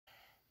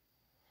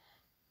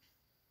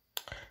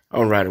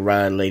All right,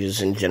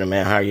 ladies and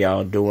gentlemen. How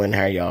y'all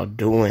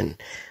doing?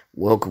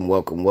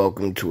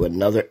 Welcome to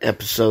another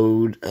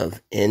episode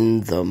of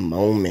In the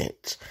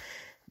Moment.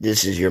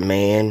 This is your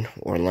man,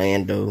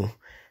 Orlando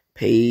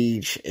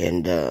Page,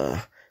 and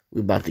we're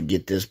about to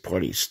get this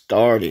party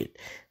started.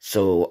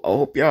 So I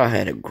hope y'all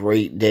had a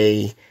great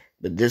day,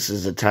 but this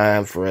is a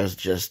time for us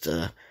just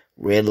to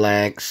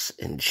relax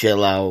and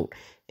chill out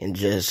and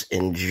just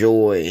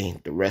enjoy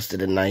the rest of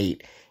the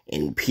night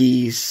in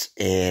peace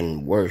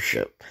and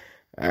worship.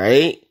 All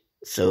right,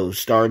 so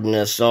starting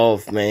us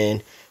off,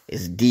 man,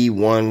 is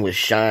D1 with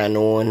Shine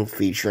On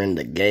featuring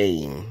The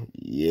Game.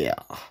 Yeah.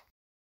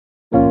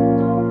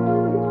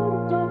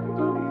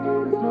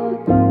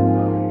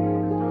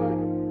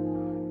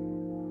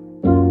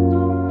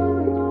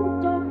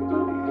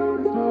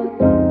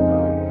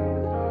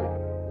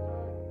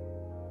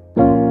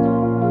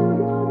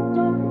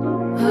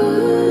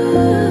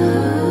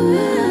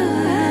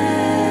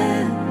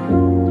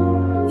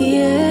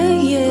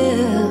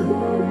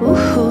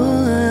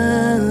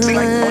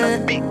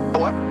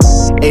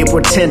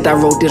 April 10th, I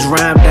wrote this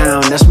rhyme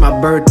down, that's my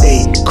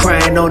birthday.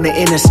 Crying on the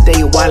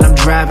interstate while I'm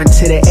driving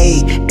to the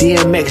A.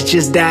 DMX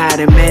just died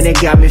and man, it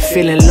got me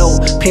feeling low.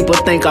 People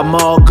think I'm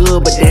all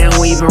good, but they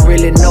don't even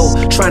really know.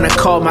 Trying to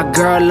call my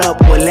girl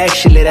up, well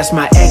actually that's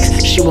my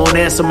ex. She won't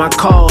answer my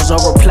calls or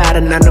reply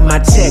to none of my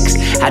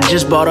texts. I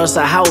just bought us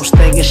a house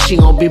thinking she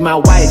gon' be my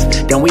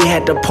wife. Then we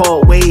had to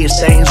part ways,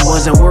 things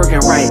wasn't working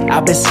right.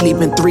 I've been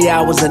sleeping 3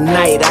 hours a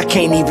night, I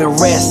can't even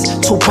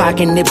rest. Tupac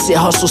and Nipsey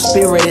hustle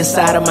spirit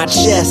inside of my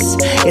chest.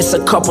 It's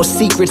a couple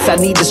secrets I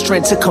need the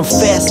strength to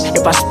confess.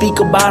 If I speak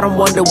about them,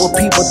 wonder what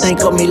people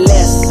think of me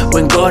less.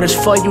 When God is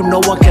for you, no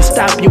one can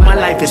stop you, my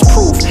life is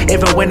proof.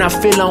 Even when I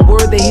feel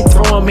unworthy, he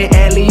throwing me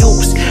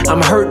alley-oops.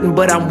 I'm hurting,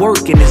 but I'm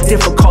working, it's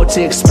difficult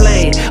to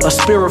explain. A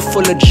spirit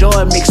full of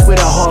joy mixed with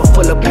a heart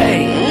full of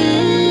pain.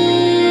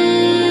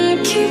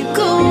 Keep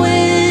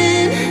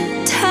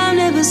going, time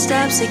never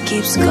stops, it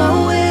keeps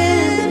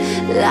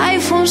going.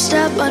 Life won't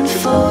stop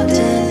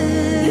unfolding.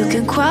 You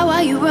can cry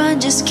while you run,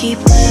 just keep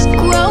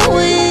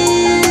growing.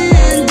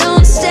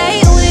 Don't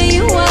stay where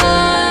you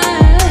are.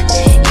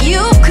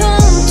 You've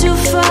come too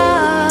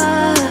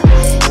far.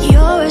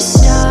 You're a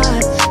star,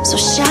 so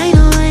shine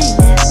on.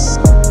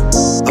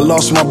 I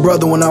lost my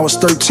brother when I was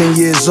 13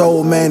 years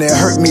old, man. It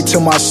hurt me to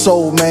my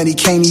soul, man. He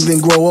can't even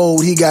grow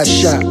old, he got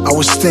shot. I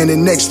was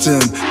standing next to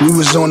him, we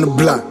was on the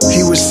block.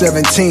 He was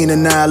 17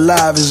 and now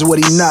alive is what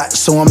he not,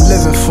 so I'm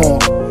living for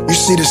him. You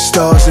see the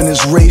stars in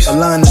his race,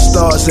 align the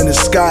stars in the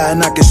sky,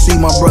 and I can see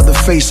my brother's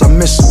face. I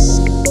miss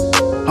him.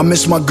 I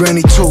miss my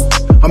granny too.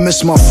 I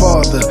miss my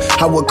father.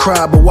 I would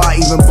cry, but why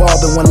even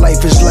bother when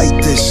life is like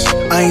this?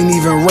 I ain't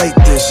even write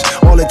this.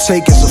 All it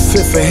takes is a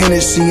fifth of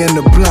Hennessy and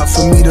a blunt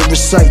for me to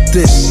recite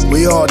this.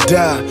 We all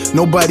die,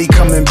 nobody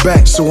coming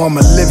back, so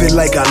I'ma live it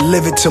like I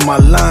live it till my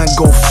line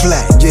go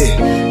flat, yeah.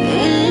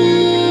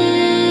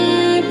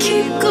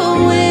 Keep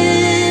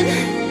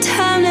going,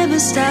 time never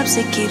stops,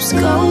 it keeps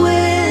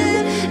going.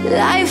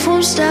 Life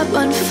won't stop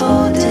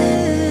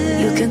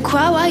unfolding. You can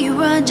cry while you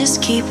run,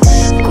 just keep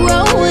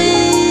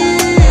growing.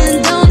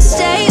 Don't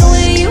stay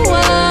where you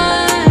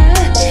are.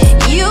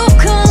 You've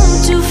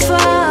come too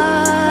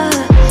far.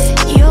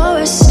 You're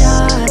a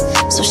star,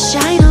 so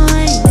shine on.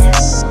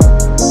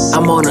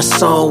 I'm on a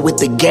song with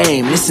The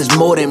Game, this is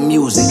more than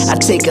music. I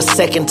take a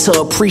second to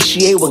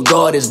appreciate what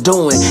God is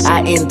doing.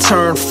 I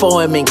interned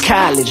for him in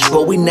college,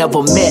 but we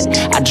never met.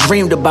 I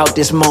dreamed about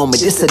this moment,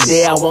 this a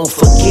day I won't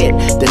forget.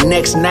 The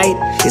next night,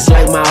 it's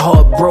like my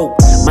heart broke.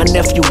 My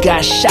nephew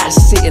got shot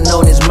sitting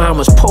on his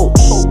mama's porch.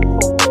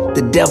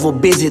 The devil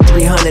busy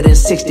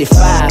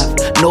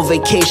 365. No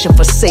vacation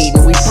for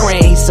Satan, we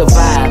praying he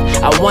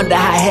survived. I wonder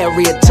how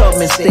Harriet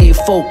Tubman stayed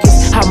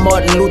focused. How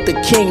Martin Luther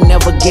King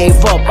never gave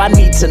up. I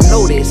need to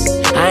know this.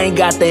 I ain't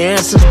got the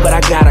answers, but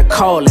I got a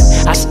calling.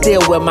 I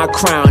still wear my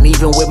crown,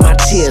 even with my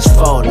tears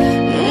falling.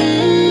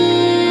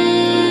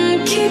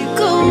 Keep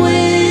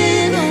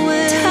going.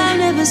 Time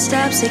never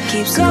stops, it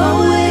keeps going.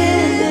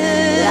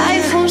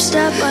 Life won't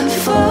stop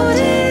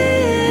unfolding.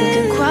 You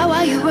can cry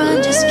while you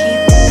run, just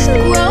keep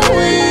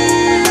growing.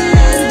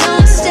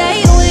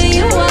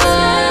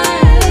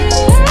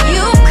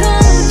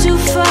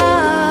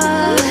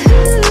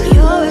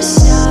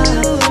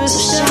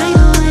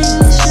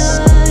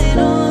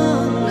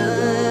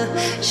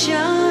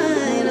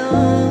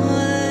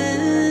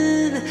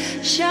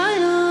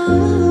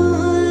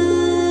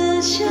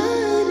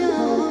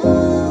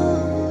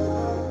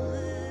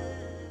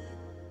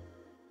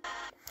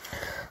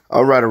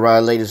 All right,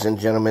 ladies and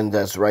gentlemen,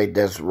 that's right.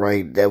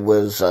 That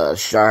was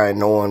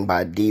Shine On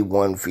by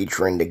D1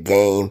 featuring The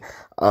Game.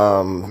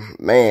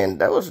 Man,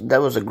 that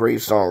was a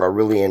great song. I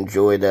really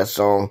enjoyed that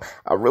song.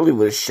 I really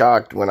was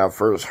shocked when I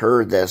first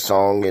heard that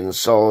song and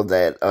saw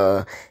that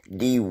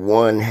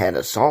D1 had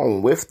a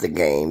song with The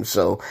Game.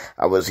 So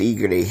I was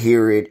eager to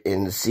hear it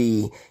and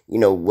see,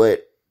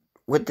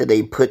 what did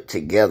they put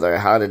together?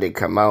 How did it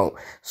come out?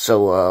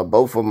 So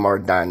both of them are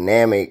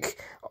dynamic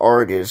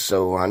artist,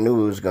 so I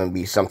knew it was going to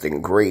be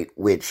something great,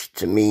 which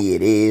to me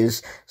it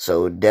is.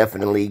 So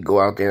definitely go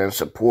out there and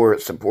support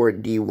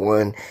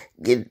D1,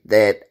 get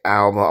that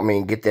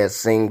album, get that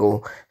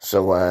single.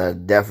 So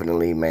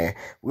definitely, man,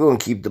 we're going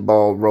to keep the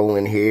ball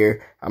rolling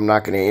here. I'm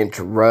not going to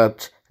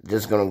interrupt.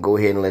 Just going to go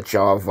ahead and let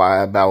y'all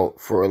vibe out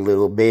for a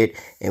little bit,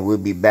 and we'll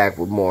be back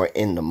with more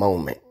In the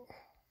Moment.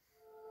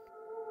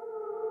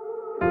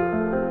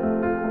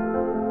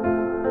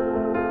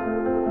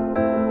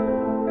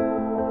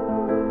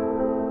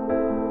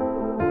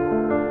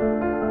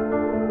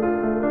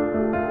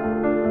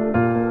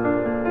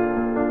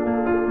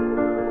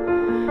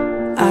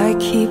 I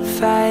keep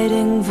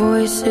fighting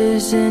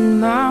voices in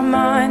my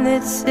mind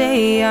that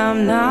say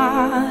I'm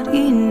not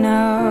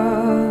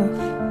enough.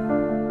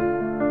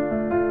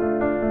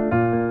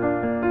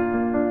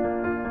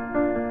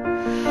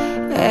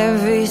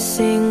 Every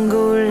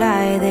single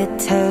lie that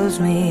tells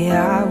me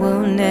I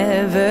will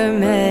never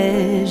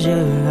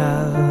measure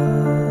up.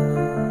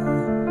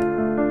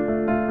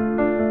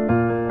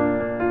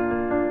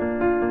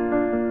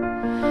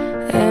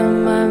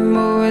 Am I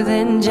more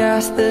than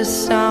just the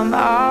sum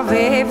of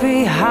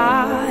every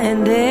high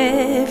and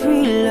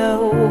every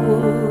low?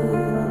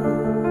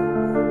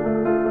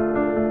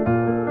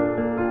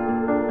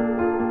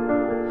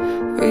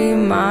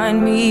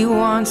 Remind me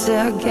once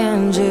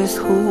again just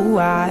who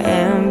I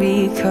am,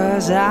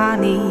 because I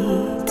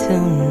need to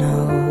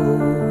know.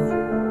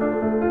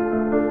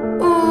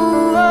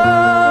 Ooh,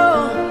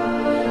 oh,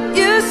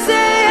 you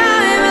say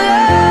I'm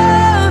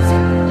loved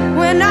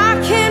when I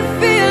can't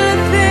feel a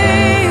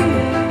thing.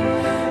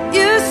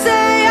 You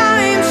say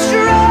I'm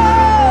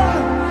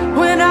strong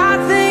when I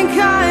think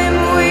I'm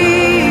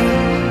weak.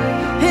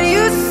 And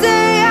you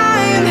say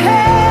I'm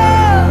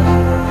held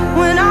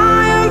when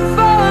I am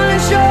falling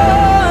short.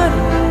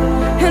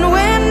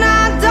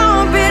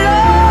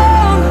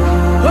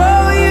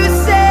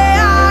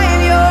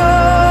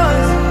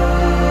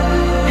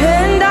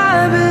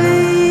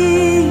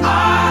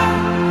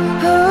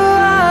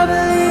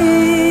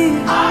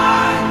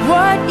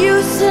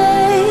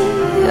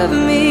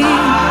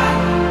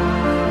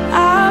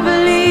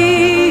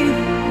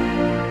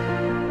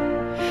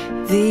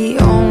 The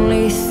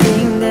only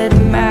thing that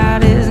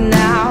matters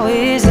now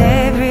is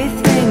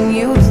everything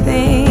you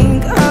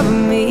think of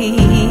me.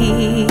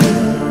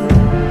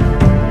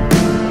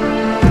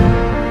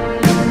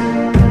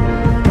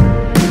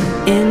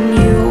 In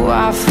you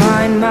I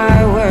find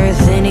my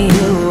worth, in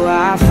you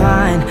I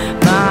find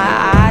my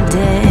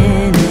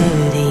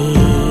identity.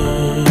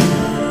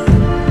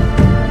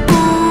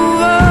 Ooh,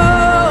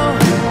 oh,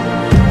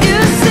 you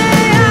say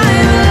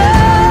I'm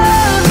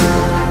loved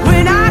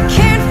when I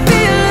can't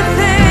feel a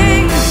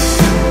thing.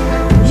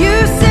 You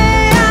say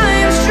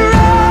I'm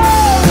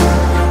strong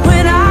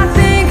when I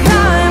think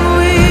I'm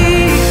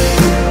weak.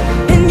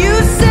 And you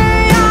say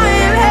I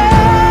am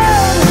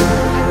held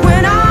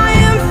when I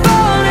am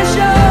falling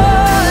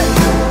short,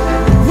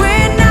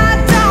 when I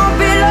don't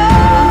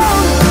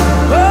belong.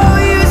 Oh,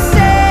 you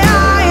say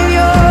I'm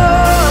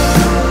yours,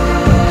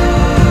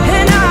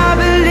 and I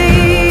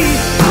believe.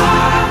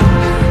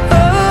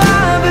 Oh,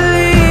 I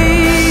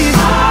believe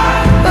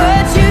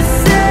what you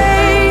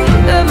say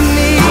of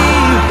me.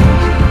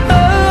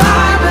 Oh,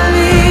 I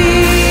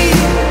believe.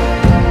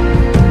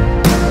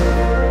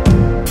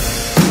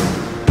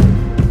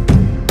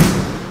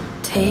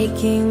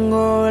 Taking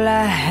all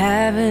I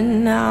have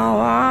and now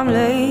I'm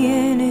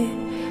laying it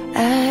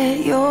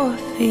at your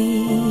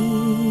feet.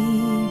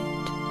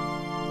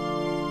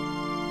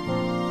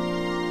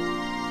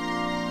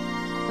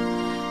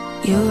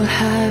 You'll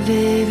have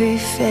every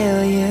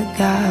failure,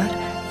 God.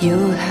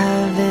 You'll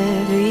have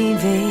every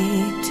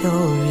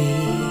victory.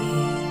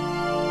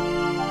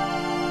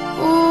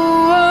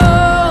 Ooh,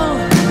 oh,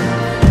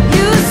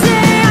 you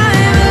say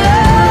I'm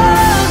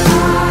loved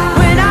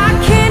when I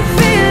can't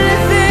feel a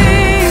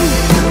thing.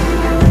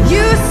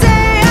 You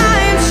say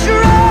I'm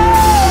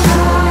strong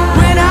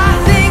when I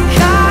think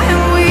I'm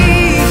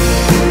weak.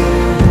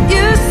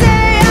 You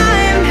say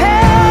I'm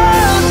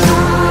held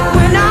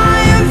when I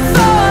am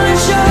falling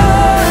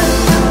short,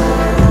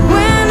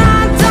 when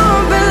I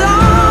don't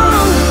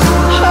belong.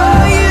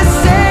 Oh, you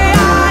say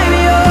I'm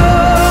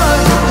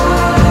yours,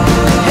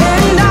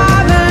 and I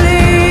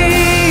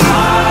believe.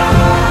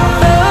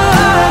 Oh,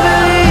 I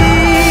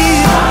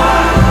believe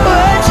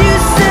what you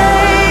say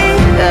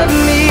of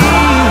me.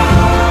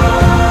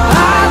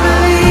 I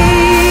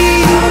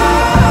believe.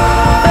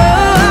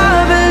 Oh, I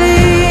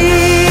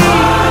believe.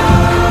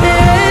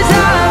 Yes,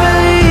 I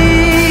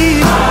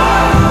believe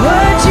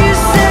what you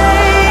say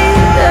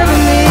of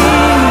me.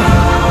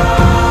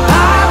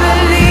 I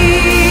believe.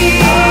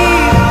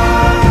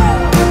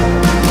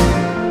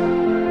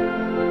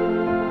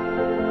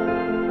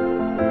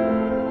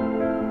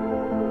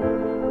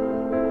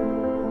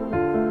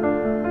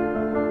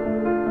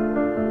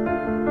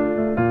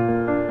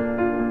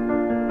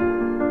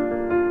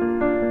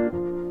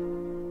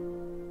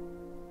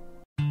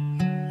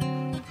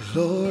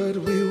 Lord,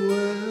 we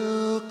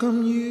welcome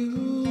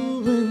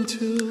you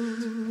into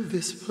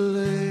this place.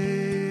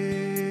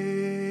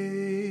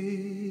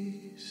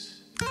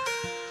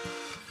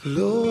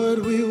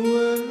 we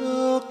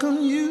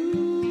welcome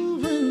you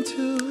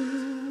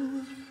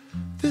into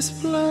this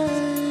place.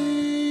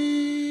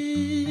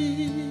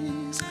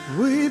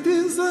 We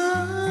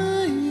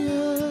desire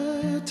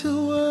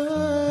to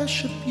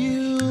worship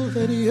you,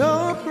 that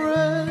your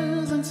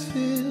presence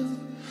fill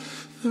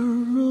the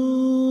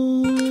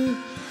room.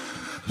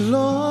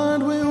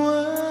 Lord, we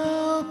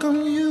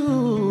welcome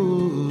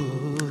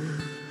you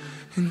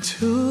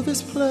into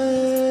this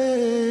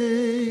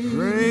place.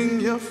 Bring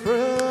your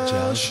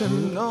fresh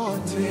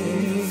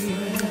anointing.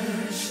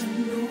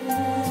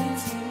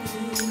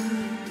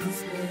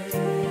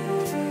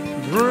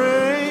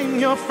 Bring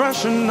your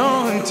fresh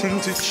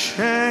anointing to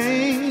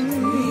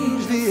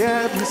change the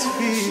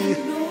atmosphere.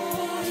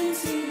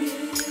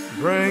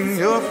 Bring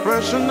your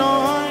fresh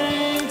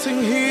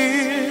anointing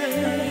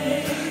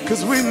here,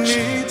 'cause we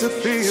need to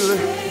feel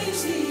it.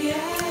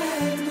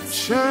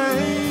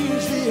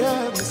 Change the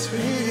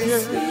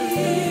atmosphere.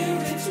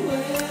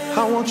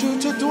 I want you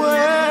to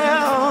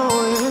dwell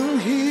in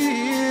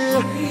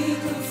here.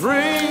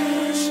 Bring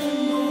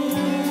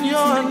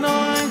your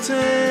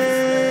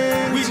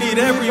anointing. We need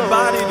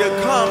everybody to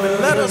come and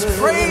let us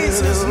praise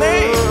his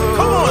name.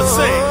 Come on,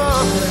 sing.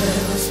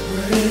 Let us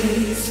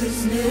praise his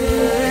name.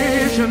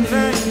 Praise your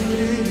name.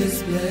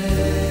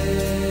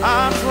 I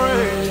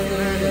praise your name.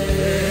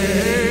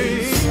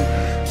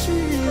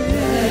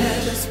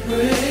 Let us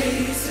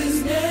praise his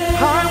name. I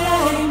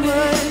want to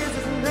praise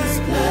his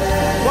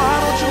name. Why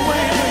don't you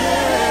wave your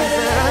hands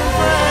and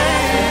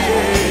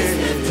praise?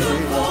 Lift your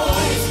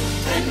voice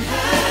and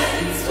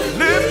hands.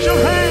 Lift your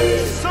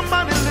hands.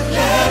 Somebody lift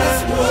your hands. Let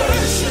us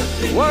worship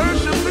him.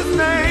 Worship his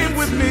name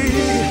with me.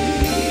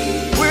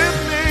 With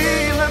me.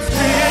 Let's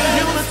be in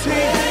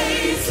unity.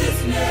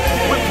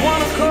 With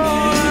one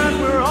accord.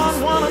 We're on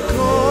one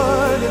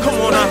accord. Come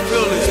on, I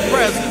feel his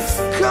presence.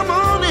 Come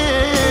on in.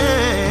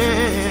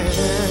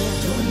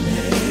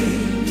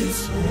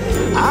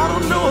 I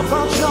don't know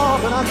about y'all,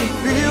 but I can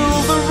feel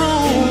the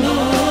room.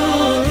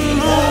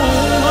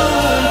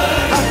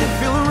 I can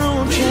feel the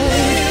room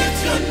change.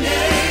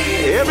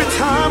 Every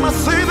time I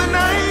say the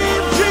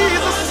name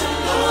Jesus,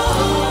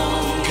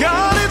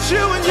 God, it's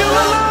you and you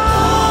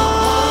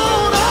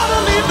alone. I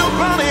don't need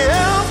nobody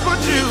else but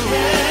you.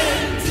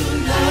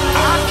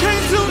 I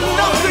can't do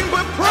nothing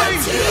but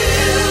praise you.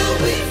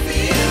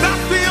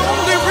 That's the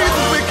only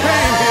reason we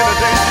came here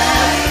today.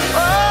 Oh,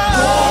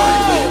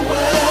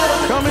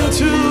 come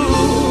into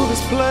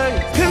this place,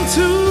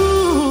 into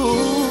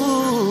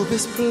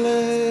this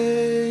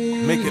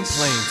place. Make it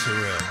plain,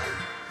 Terrell.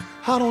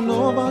 I don't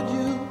know about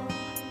you,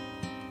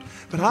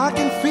 but I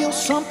can feel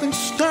something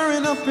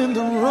stirring up in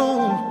the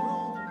room.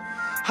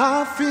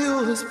 I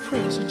feel his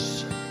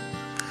presence.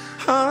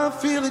 I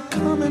feel it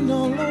coming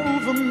all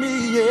over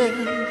me,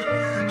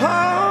 yeah.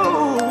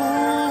 Oh,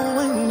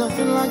 ain't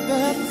nothing like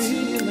that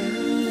feeling.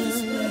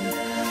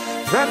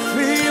 That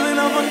feeling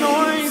of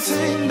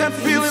anointing, that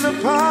feeling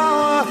of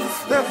power,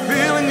 that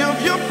feeling of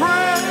your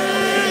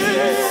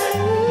praise.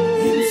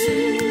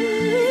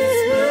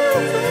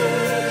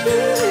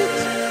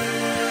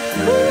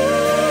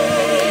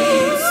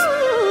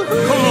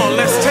 Come on,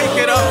 let's take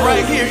it up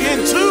right here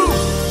into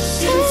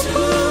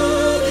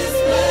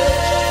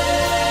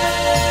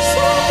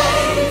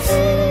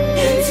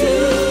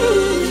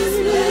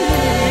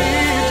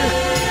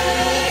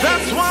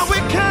That's why we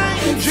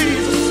came,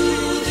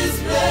 Jesus.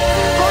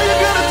 All you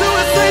gotta do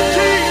is say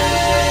Jesus.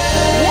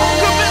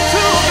 Walk up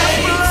into this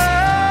place.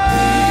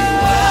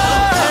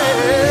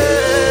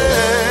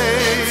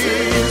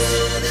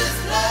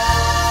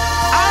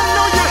 I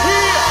know you're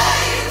here.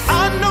 I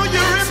know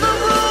you're in the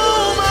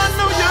room. I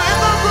know you're in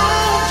the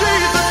room,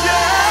 Jesus,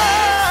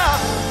 yeah.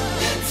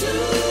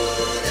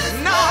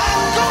 Now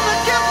I'm gonna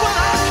get what I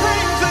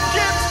came to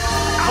get.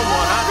 Come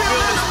on, I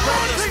feel his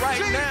presence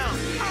right now.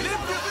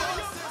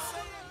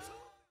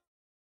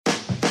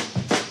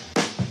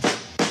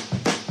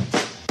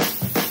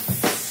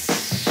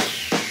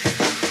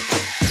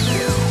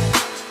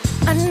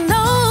 I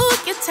know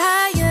you're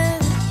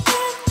tired.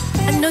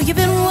 I know you've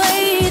been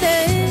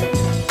waiting,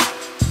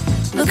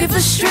 looking for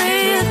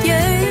strength,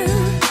 yeah.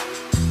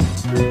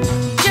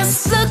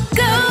 Just look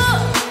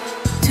up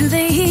to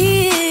the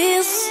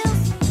hills.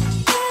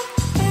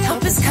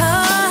 Help is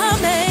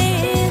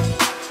coming.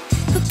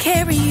 He'll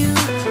carry you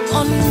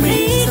on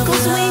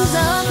eagle's wings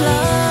of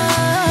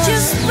love.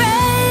 Just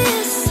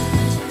rest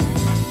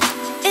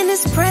in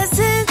his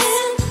presence.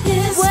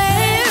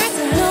 Where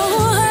no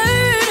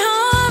hurt,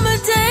 harm, or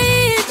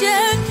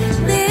danger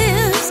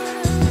lives.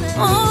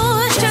 Oh,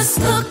 just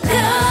look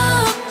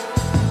up.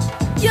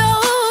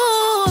 Your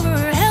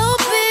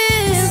help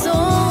is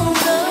on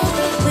the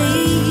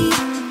way.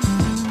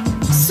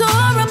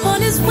 Soar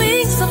upon his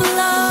wings of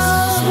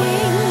love.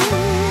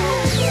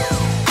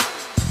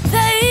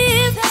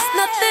 There's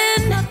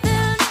nothing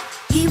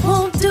he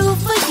won't do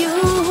for you.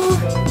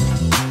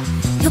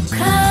 He'll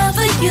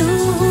cover you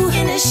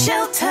in his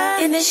shelter.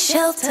 In his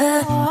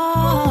shelter.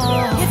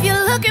 If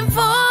you're looking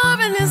for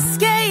an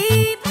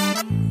escape,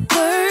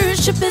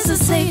 worship is a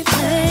safe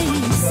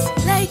place.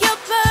 Lay your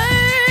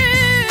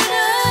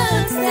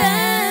burdens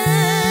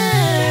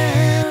down.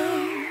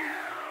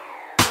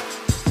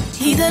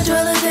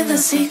 in the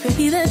secret,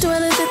 he that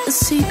dwelleth in the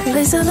secret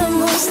place of the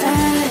Most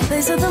High,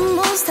 place of the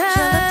Most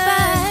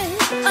High,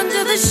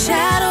 under the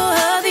shadow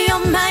of the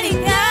Almighty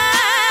God.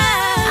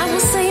 I will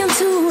say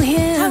unto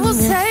him, I will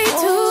say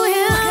to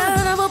him,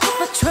 God, I will put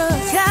my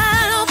trust,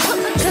 God, I'll put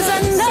my trust,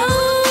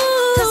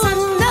 'cause I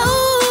know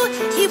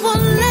he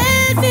won't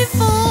let me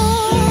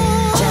fall.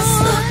 Just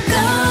look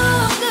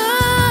up,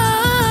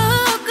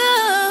 look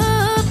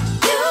up,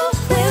 you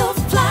will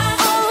fly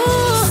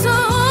so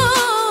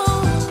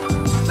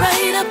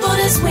right up on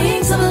his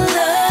wings of love.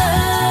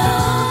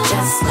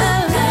 Just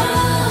look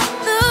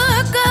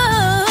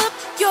up,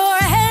 your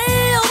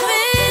help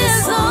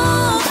is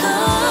on the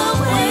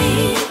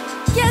way.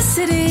 Yes,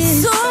 it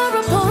is. Soar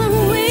upon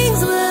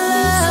wings of love.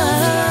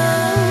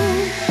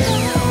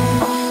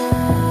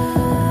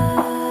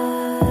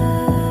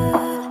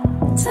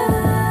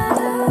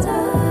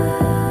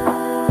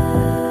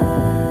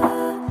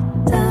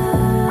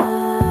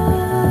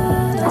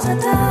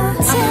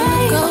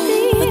 I'll go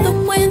where the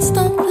winds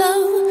don't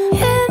blow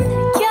in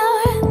your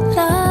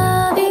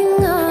loving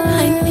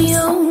arms.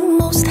 I'm the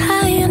Most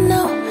High, I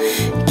know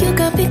you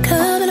got me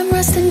covered. I'm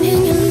resting in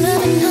your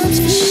loving arms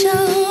for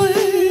sure.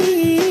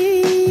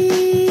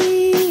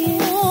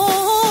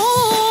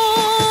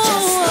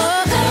 Just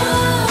look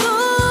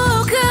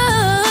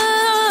up,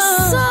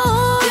 so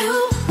you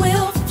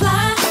will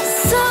fly.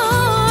 So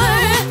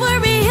don't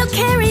worry, he'll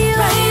carry you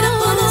right up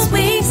on those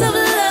wings of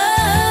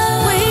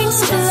love. Wings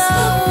of love.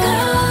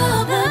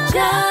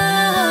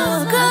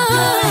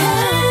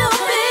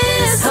 Help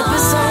is on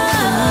the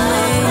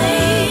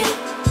way.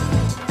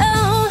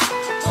 Oh,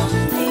 on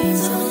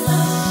wings of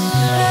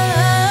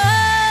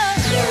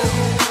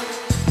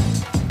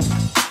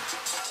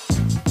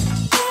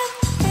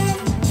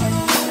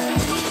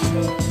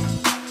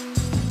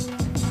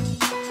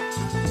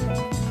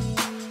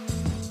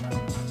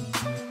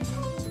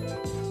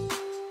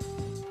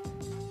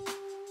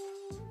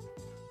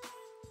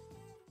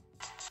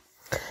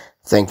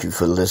Thank you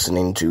for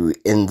listening to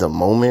In the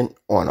Moment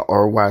on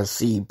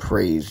RYC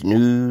Praise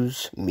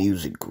News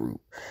Music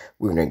Group.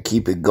 We're going to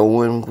keep it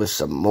going with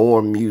some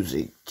more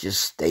music.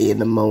 Just stay in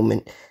the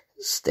moment.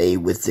 Stay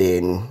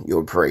within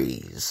your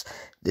praise.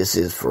 This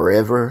is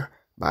Forever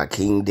by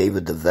King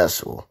David the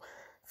Vessel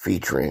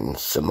featuring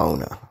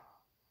Simona.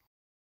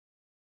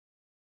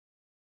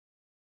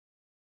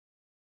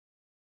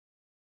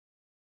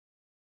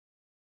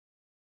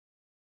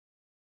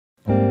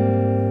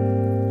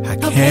 I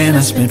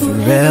cannot spend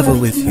forever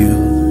with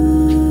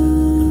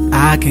you.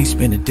 I can't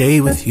spend a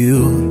day with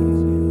you.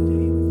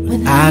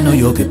 When I know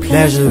your good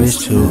pleasure is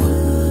to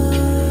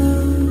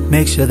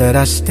make sure that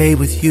I stay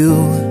with you.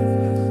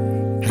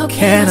 I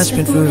cannot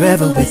spend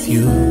forever with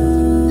you.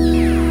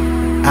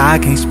 I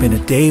can't spend a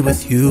day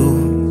with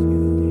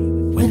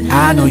you. When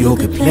I know your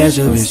good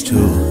pleasure is to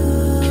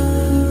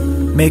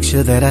make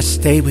sure that I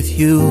stay with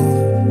you.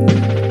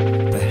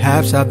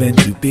 Perhaps I've been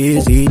too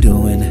busy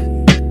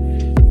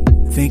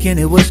thinking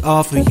it was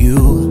all for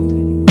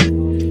you.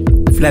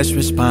 Flesh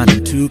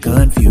responding to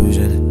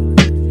confusion,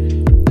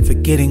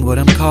 forgetting what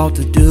I'm called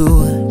to do.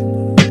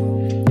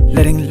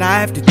 Letting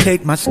life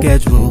dictate my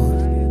schedule,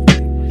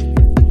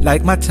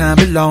 like my time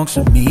belongs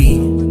to me.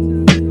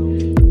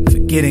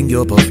 Forgetting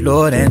you're both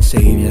Lord and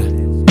Savior,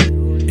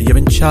 and you're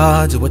in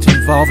charge of what's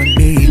involving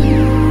me.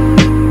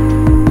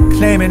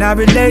 Claiming our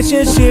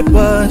relationship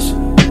was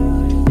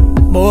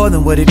more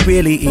than what it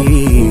really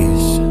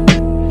is.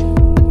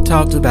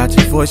 Talked about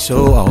your voice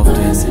so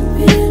often,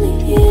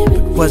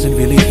 but wasn't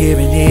really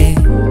hearing it.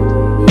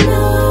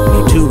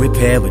 Need to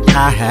repair what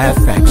I have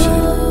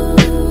fractured,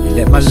 and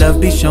let my love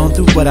be shown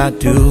through what I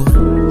do.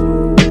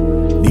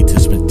 Need to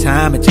spend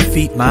time at your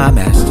feet, my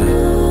master.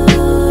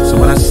 So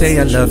when I say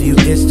I love you,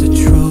 it's the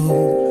truth.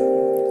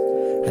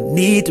 I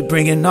need to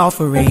bring an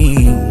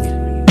offering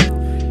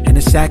and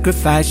a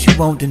sacrifice you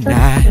won't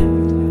deny.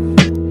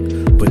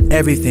 Put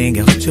everything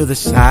else to the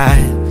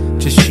side,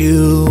 just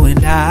you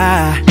and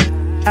I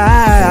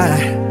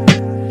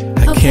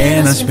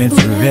cannot spend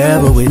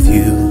forever with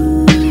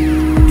you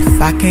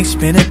if I can't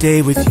spend a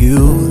day with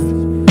you.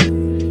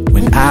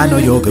 When I know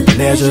your good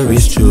pleasure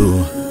is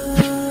true,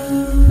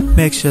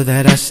 make sure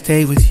that I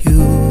stay with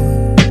you.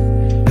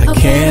 I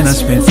cannot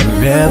spend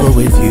forever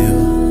with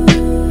you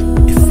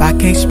if I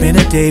can't spend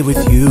a day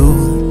with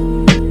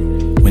you.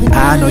 When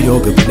I know your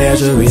good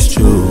pleasure is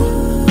true,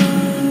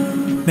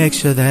 make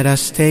sure that I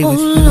stay with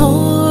you.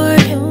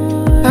 Lord,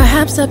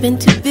 perhaps I've been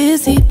too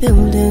busy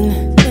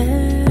building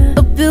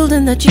a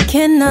building that you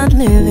cannot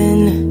live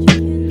in.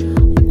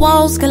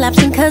 Walls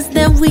collapsing cause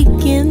they're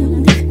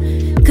weakened,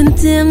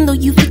 condemned though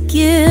you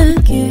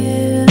forgive.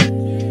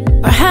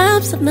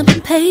 Perhaps I've not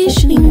been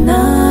patient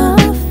enough,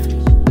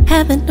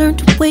 haven't learned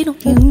to wait on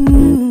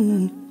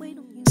you.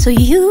 So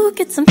you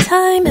get some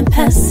time in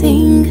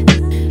passing,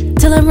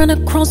 till I run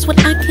across what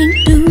I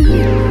can't do.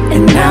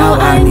 And now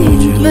I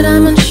need you, but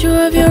I'm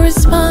unsure of your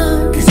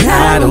response, cause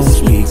I don't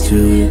speak to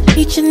you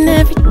each and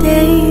every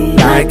day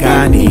like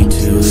I need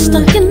to.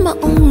 Stuck in my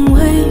own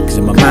way, cause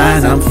in my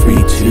mind I'm free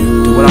to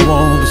do what I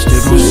want, but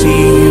still don't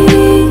see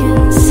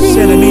you.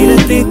 Telling me to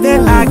think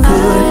that I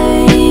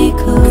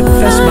could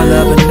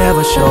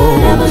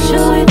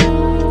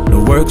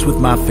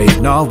my faith,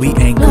 no, we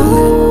ain't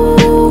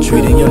good.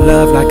 Treating your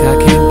love like I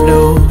can't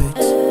blow it.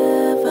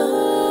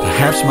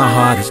 Perhaps my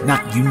heart is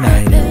not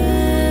united.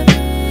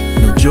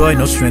 No joy,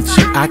 no strength,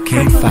 so I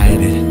can't fight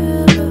it.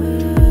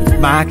 With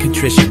my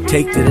contrition,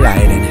 take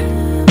delight in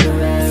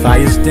it.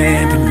 Fire's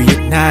damp and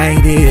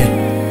reignited.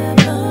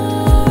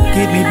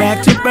 Get me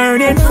back to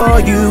burning for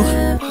you.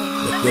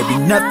 Let there be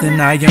nothing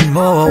I am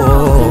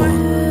more.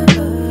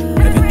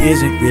 Heaven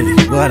isn't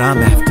really what I'm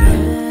after.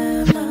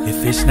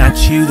 If it's not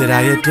you that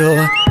I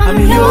adore, I'm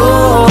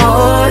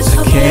yours.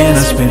 How can I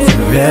spend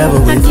forever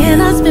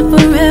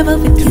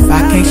with you? If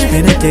I can't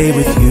spend a day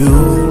with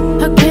you,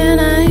 How can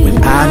I?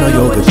 when I know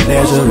your good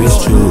pleasure is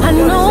true, I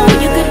know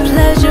your good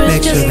pleasure is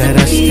make sure just that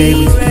I stay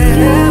with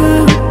you.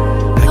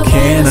 How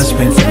can I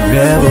spend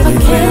forever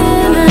with you?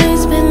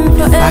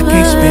 If I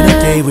can't spend a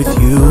day with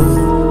you,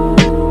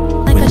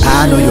 when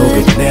I know your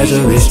good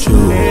pleasure is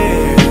true,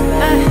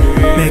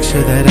 make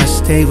sure that I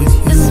stay with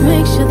you. Just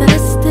make sure that I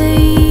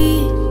stay.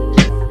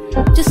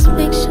 Just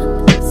make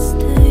sure that I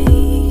stay.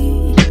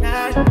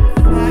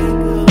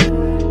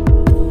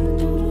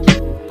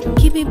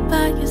 Keep me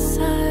by your side.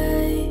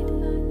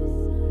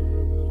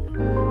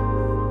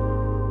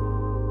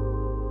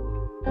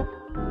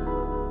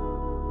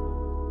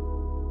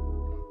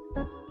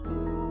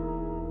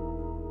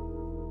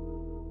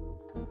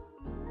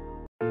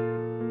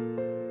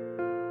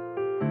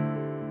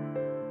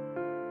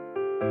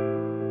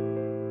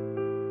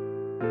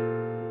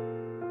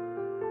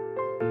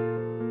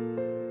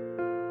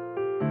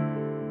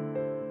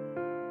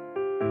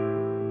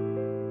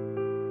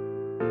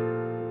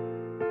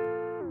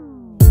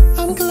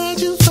 I'm glad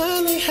you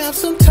finally have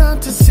some time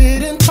to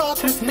sit and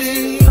talk with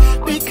me,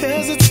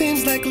 because it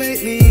seems like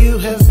lately you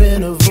have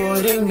been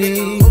avoiding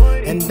me.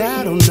 And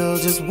I don't know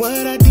just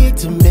what I did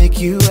to make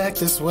you act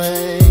this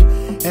way.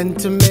 And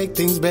to make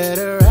things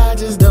better, I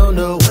just don't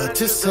know what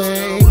to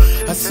say.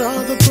 I saw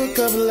the book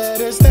of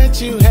letters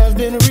that you have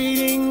been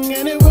reading,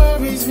 and it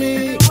worries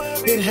me.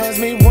 It has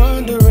me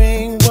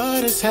wondering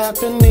what is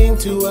happening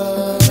to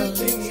us.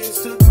 Nothing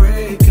used to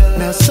break us.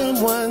 Now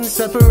someone's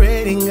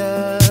separating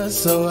us,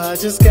 so I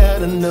just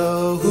gotta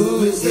know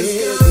who is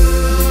this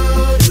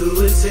God?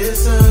 Who is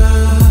his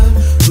son?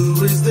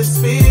 Who is the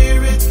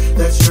spirit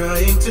that's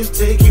trying to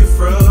take you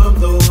from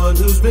the one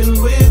who's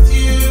been with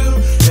you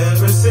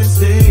ever since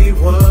day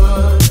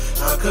one?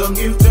 How come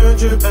you've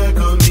turned your back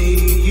on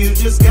me? You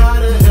just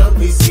gotta help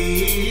me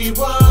see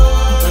why.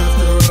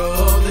 After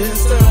all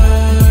this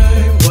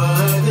time,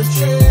 why the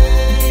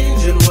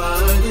change and why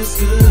this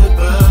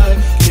goodbye?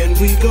 Can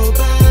we go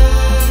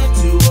back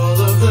to all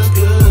of the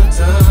good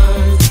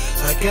times?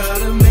 I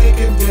gotta make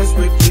a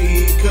desperate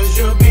plea, 'cause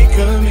you're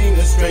becoming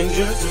a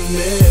stranger to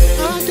me.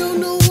 I don't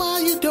know why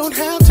you don't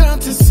have time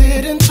to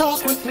sit and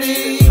talk with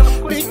me,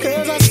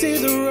 because I see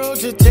the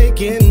road you're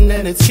taking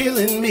and it's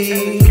killing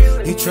me.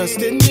 You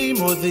trusted me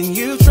more than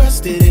you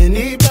trusted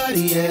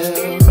anybody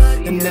else,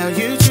 and now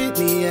you treat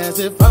me as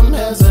if I'm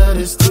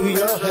hazardous to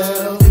your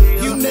health.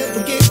 You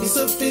never gave me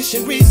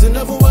sufficient reason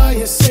of why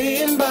you're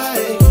saying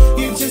bye.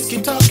 You just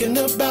keep talking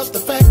about the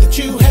fact that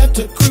you had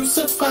to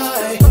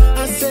crucify.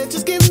 I said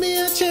just give me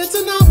a chance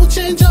and I will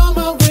change all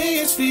my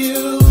ways for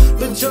you,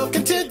 but you're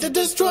content to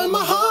destroy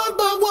my heart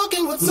by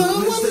walking with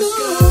someone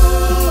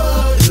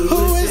new.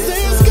 Who is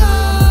this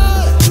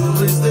God?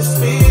 Who is the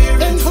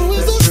spirit? And who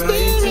is the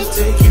spirit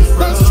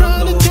that's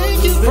trying to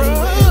take you from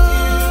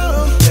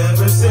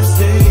ever since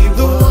day one?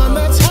 The one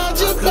that's had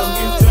your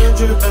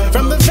back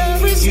from the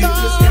very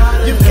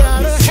start. You've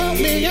gotta help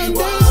me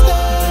understand.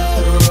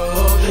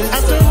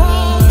 After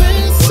all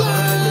this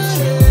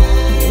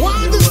time, why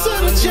the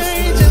sudden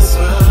changes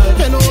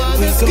and why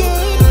this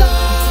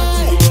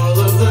goodbye?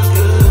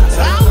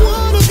 I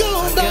wanna go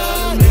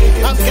back.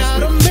 I've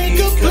gotta make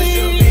a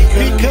plea,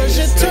 because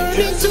you turned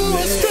into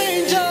a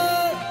stranger.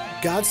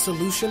 God's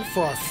solution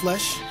for our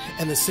flesh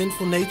and the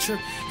sinful nature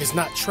is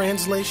not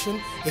translation,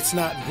 it's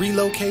not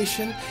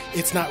relocation,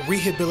 it's not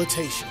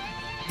rehabilitation,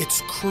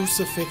 it's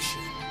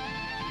crucifixion.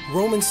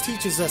 Romans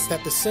teaches us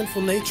that the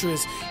sinful nature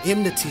is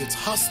enmity, it's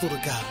hostile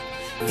to God.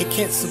 It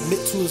can't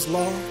submit to his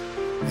law,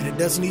 and it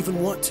doesn't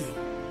even want to.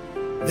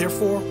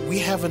 Therefore, we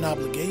have an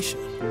obligation.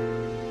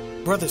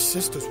 Brothers,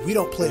 sisters, we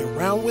don't play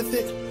around with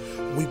it,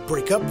 we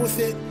break up with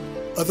it.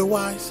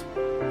 Otherwise,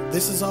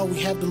 this is all we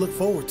have to look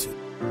forward to.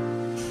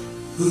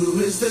 Who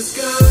is this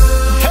God?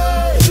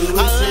 Hey,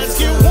 I'll ask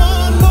you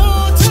one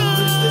more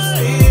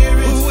time.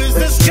 Who is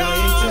this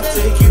God?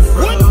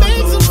 What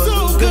makes him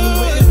so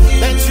good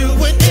that you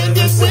would end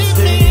it with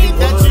me?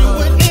 That you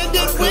would end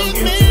it with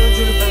me?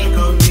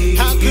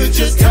 How could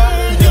you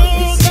turn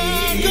your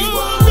back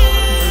on me?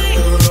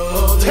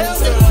 Tell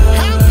me,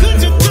 how could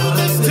you do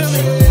this to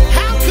me?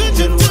 How could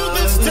you do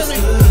this to me?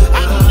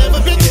 I've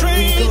never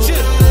betrayed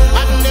you.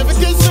 I've never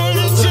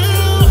deserted you.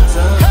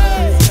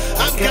 Hey,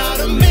 I've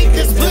gotta make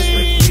this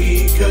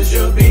plea, 'cause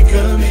you're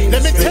becoming.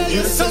 Let me tell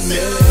you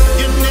something.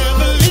 You're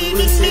never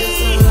leaving me.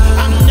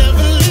 I'm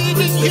never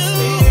leaving you.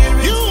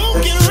 You won't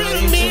get rid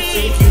of me.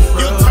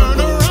 You'll turn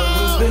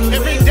around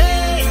every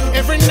day,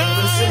 every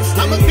night.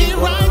 I'ma be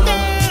right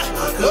there.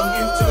 How come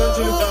you turned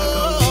your back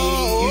on me?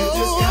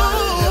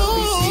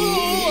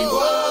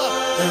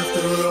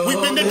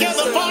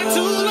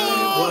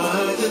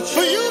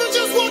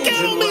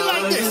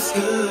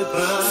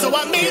 So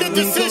I made a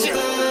decision.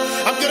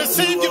 I'm gonna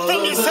save you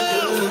from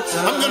yourself.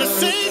 I'm gonna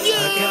save you.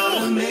 I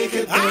gotta make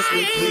it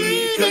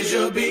perfectly, cause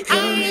you're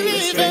becoming a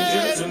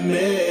stranger to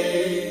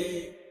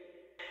me.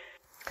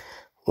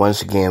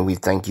 Once again, we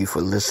thank you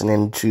for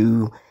listening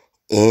to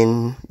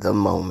In the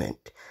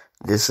Moment.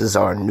 This is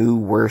our new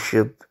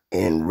worship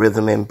and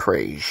rhythm and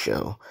praise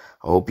show.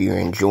 I hope you're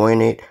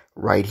enjoying it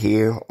right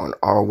here on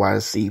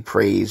RYC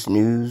Praise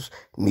News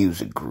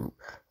Music Group.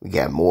 We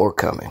got more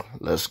coming.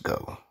 Let's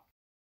go.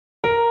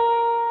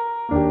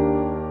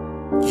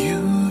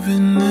 You've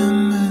been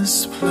in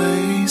this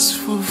place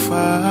for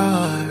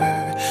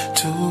far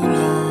too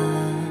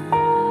long.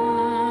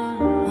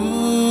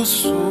 Ooh,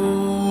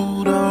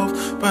 sold off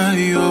by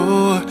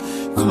your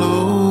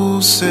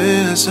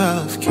closest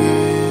of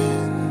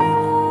kin.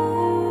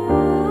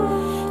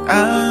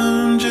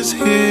 I'm just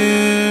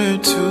here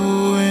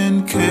to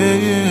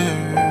encourage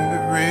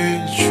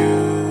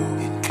you.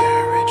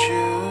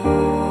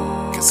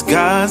 Cause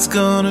God's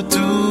gonna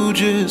do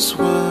just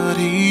what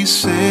He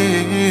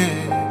said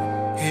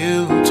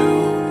He'll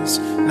do. It's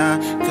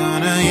not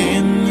gonna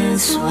end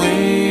this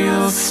way.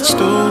 Your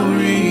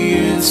story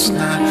is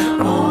not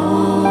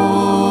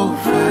over.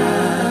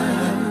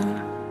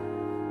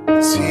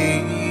 'Cause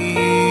He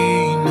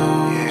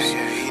knows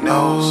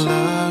all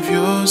of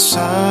your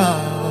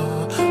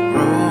sorrows.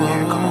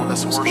 Come on,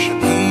 let's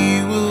worship.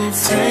 He will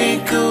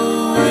take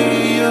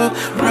away your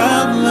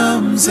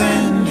problems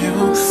and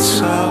He'll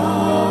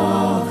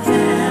solve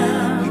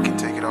them. He can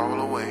take it all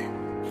away.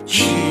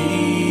 Jesus,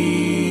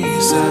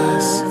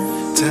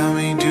 tell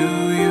me, do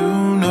you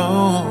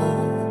know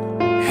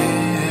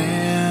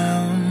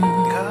Him?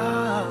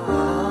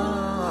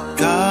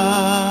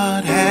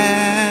 God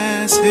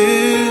has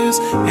His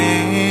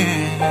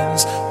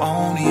hands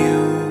on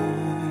you.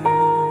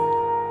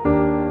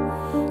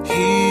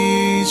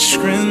 He's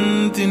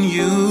strengthening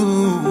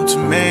you to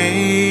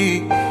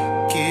make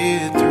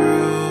it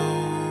through.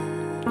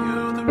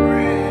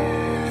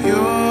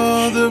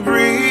 You're the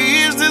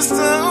breeze that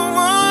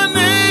someone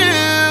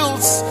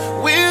else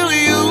will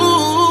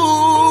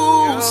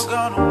use.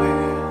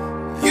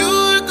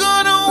 You're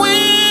gonna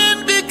win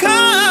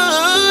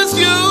because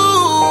you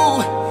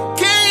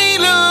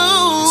can't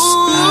lose. It's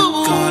not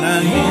gonna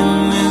end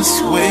this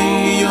way.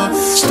 Your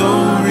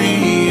story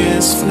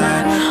is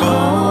not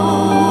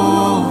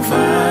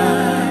over.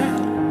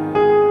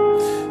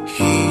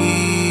 He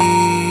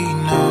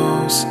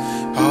knows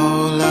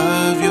all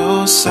of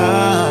your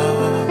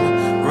sorrows.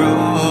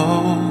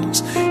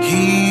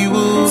 He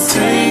will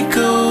take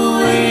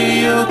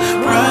away your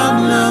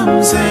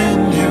problems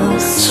and He'll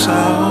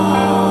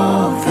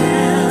solve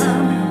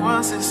them.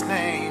 What's His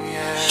name?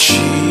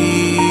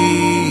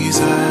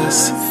 Jesus,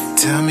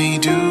 tell me,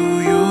 do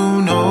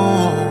you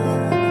know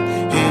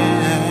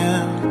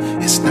Him?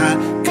 It's not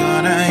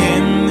gonna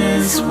end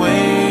this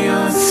way.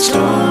 Your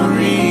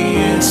story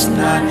is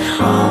not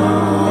over.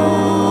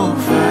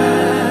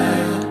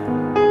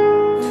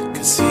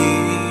 'Cause He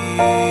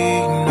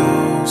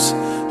knows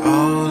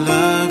all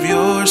of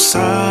your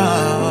sorrows.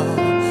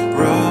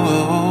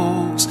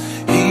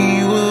 He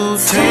will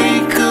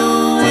take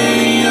away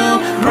your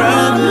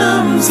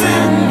problems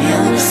and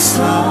He'll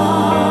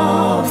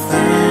solve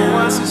them.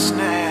 What's His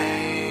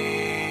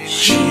name?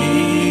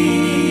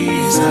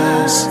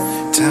 Jesus,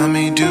 tell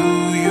me, do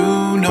you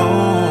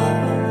know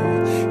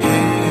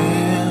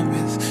Him?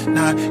 It's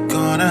not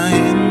gonna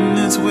end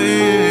this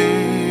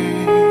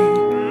way.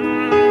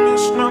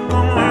 It's not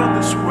gonna end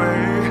this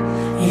way.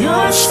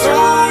 Your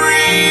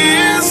story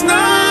is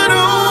not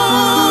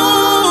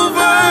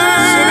over.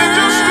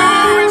 Your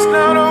story's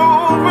not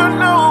over,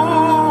 no.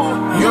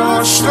 Your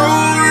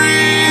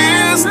story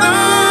is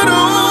not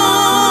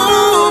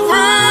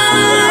over.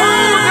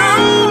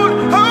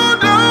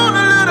 Hold on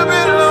a little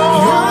bit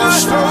longer. Your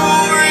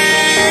story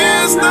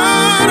is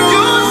not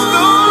over.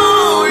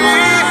 Your story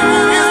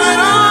is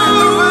not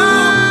over.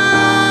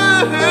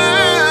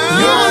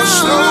 Your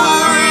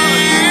story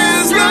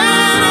is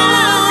not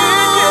over.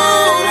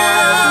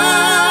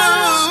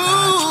 It's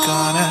not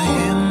gonna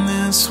end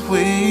this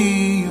way.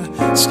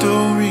 Your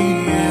story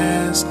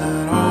is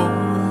not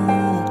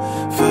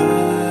over.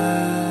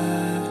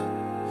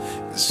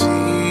 'Cause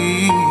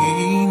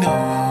He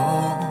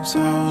knows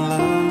all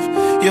of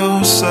your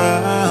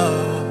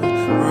sorrows.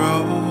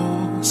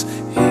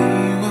 He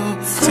will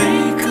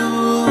take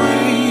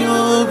away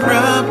your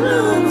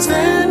problems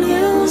and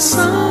He'll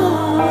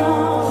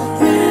solve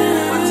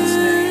them. What's His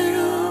name?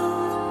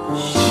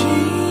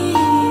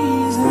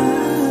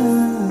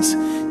 Jesus,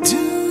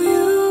 do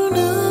you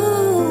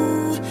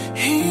know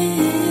Him?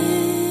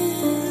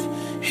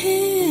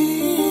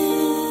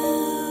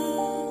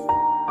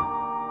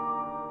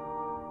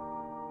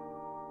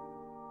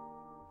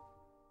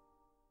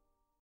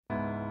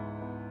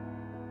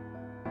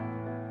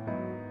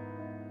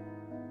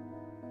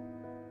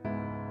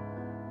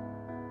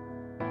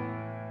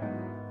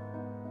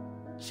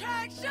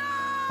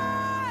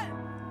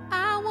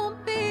 I won't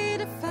be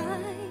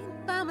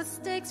defined by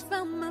mistakes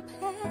from my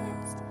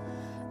past.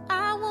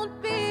 I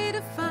won't be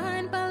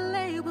defined by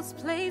labels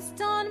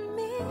placed on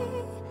me.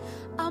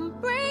 I'm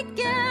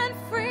breaking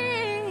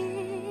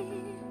free.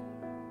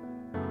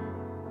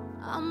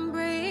 I'm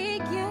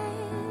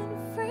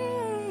breaking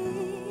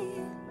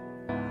free.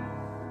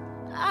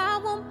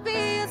 I won't be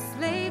a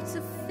slave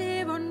to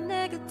fear or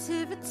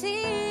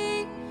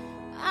negativity.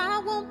 I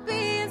won't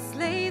be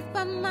enslaved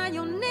by my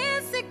own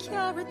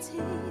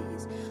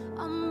insecurities.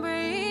 I'm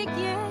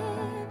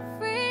breaking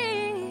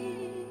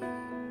free.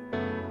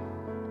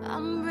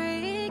 I'm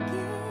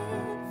breaking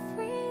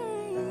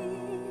free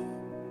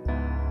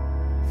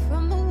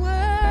from the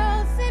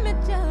world's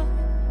image of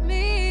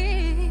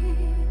me.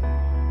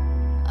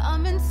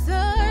 I'm in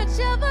search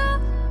of a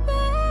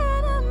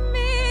better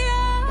me.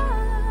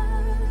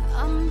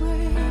 I'm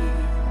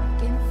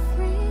breaking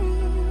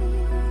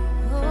free.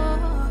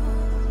 Oh,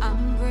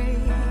 I'm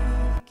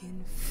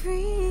breaking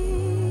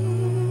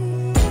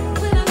free.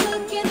 When I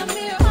look in the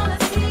mirror, all I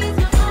see is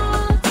my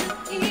alter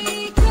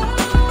ego.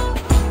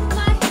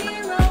 My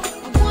hero,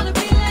 I wanna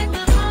be like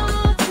my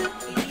alter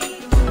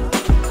ego.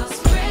 I'll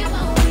spread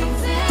my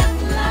wings and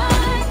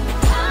fly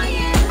high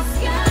in the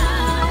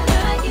sky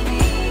like an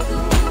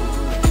eagle.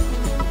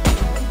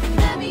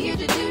 Let me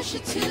introduce you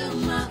to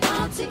my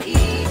alter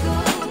ego.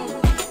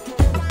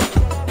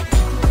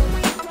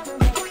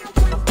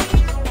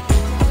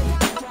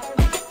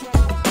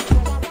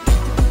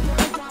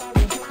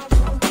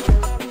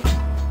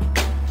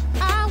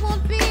 I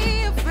won't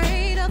be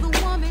afraid of the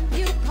woman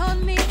you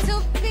called me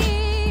to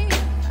be.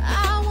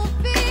 I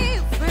won't be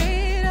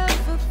afraid of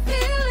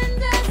fulfilling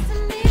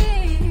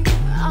destiny.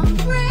 I'm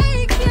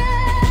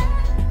breaking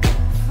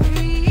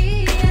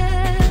free.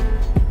 Yeah.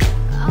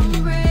 I'm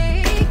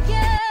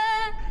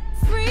breaking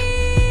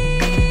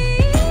free.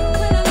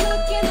 When I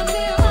look in the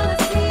mirror, all I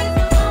see is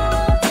my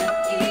alter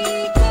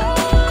ego.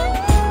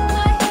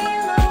 My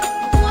hero, I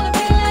wanna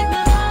be like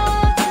my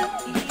alter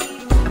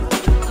ego.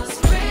 I'll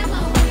spread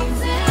my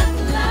wings and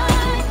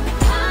fly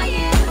high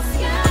in the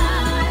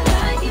sky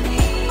like an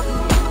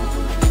eagle.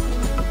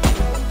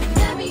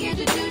 Let me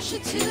introduce you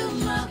to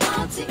my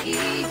alter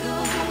ego.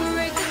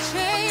 Break the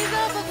chains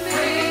of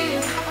me.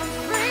 I'm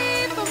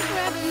free from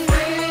gravity.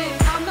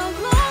 I'm no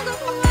longer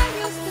who I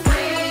used to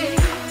be.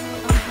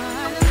 I'm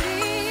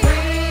finally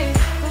free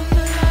from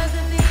the lies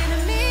of the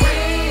enemy.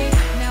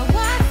 Now I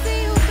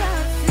see who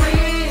God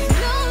sees.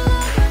 No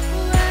longer who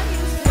I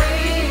used to be.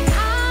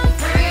 I'm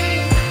free.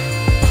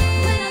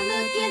 When I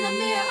look in the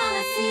mirror, all I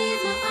see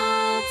is my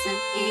alter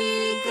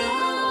ego.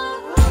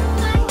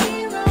 My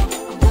hero, I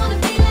wanna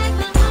be like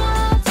my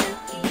alter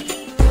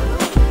ego.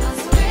 I'll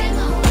spread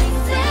my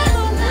wings and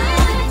fly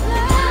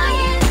high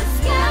in the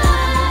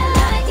sky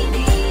like an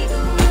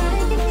eagle.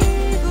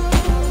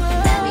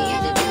 Let me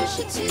introduce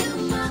you to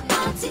my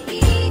alter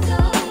ego.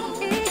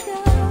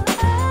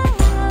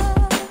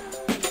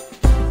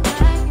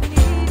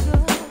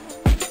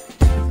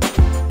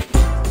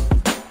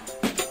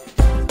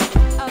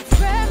 I'll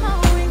spread my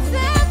wings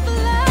and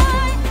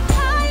fly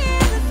high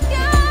in the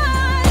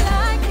sky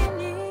like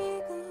an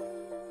eagle.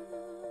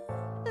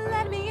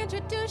 Let me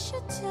introduce you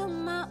to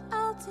my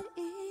alter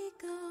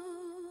ego.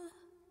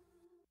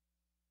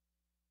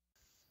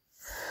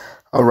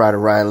 All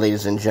right,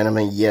 ladies and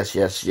gentlemen.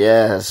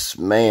 Yes.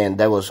 Man,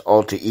 that was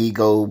Alter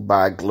Ego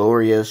by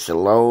Gloria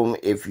Shalom.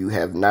 If you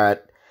have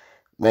not,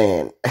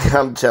 man,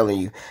 I'm telling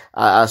you,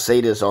 I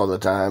say this all the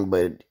time,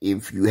 but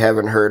if you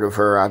haven't heard of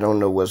her, I don't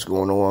know what's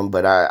going on,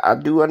 but I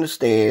do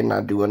understand.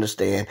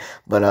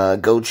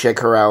 But go check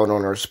her out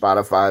on her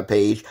Spotify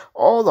page.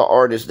 All the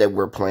artists that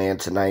we're playing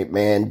tonight,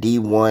 man,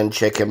 D1,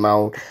 check him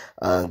out.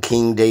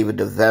 King David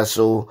the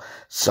Vessel,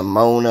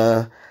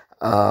 Simona,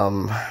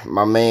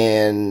 my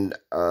man,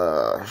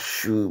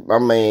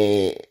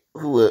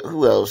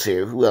 who else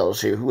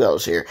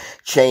here?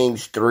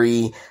 Change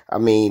 3. I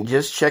mean,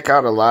 just check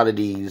out a lot of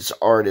these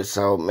artists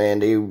out, man.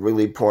 They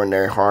really pouring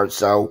their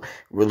hearts out,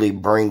 really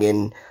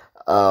bringing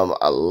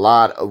a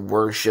lot of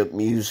worship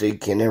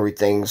music and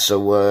everything.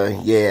 So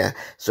yeah,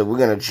 so we're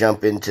gonna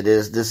jump into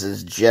this. This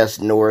is Jess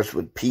Norris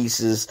with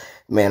Pieces.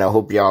 Man, I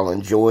hope y'all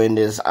enjoying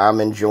this.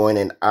 I'm enjoying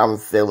it. I'm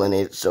feeling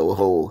it.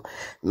 So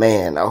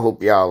man, I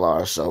hope y'all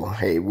are. So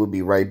hey, we'll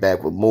be right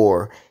back with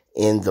more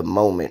In the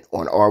Moment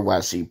on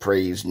RYC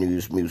Praise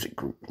News Music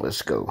Group.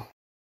 Let's go.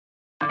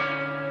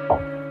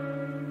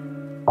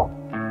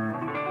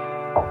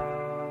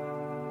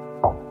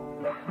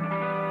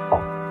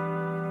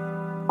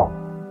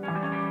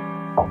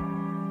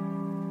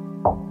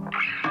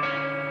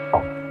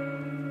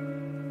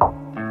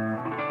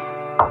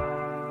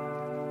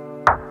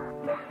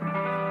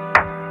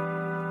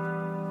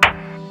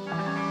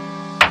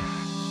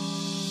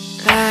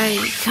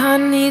 Like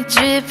honey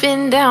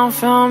dripping down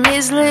from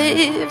his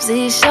lips,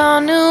 he sure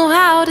knew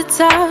how to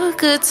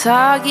talk, a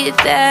target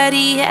that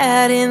he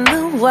had in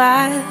the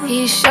wild.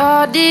 He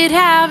sure did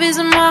have his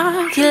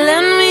mark. He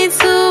led me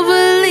to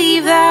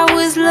believe that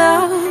was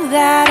love.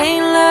 That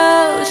ain't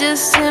love,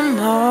 just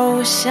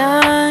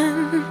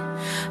emotion,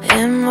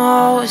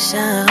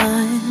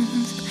 emotions.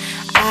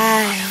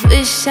 I wish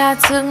wish I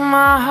took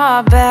my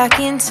heart back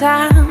in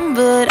time,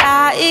 but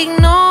I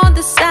ignored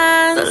the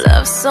signs. The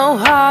love so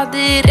hard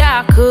that I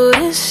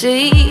couldn't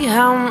see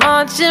how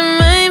much it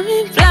made me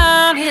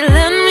blind. He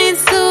led me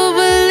to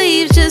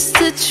believe just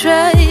to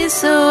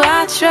trust, so I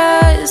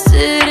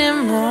trusted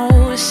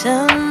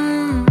emotion.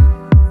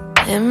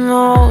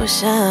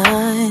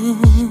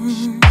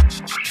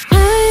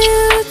 Will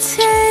you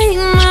take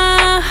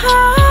my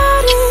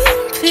heart in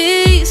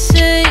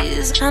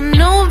pieces? I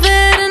know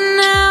better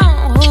now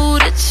who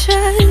to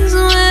trust,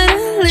 where to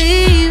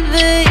leave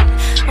it.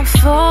 I'm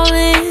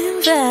falling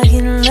back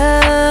in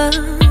love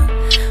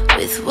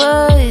with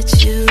what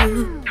you.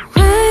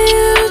 Will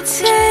you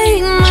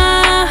take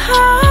my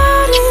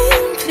heart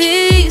in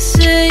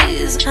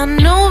pieces? I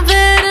know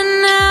better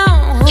now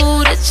who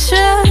to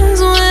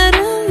trust, where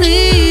to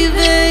leave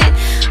it.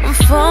 I'm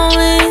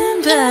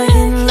falling back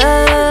in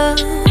love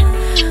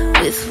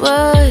with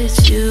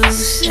what you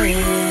said.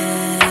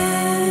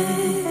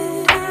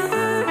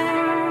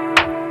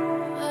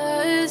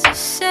 Words you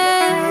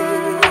said.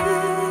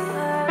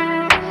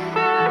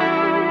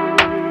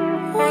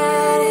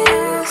 What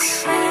you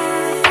said.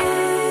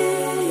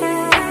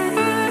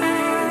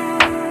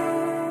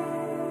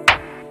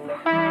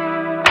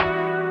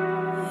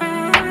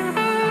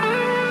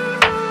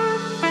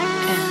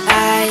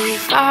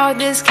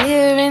 Fog is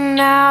clearing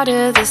out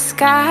of the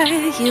sky.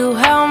 You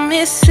help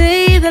me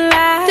see the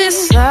light.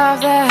 This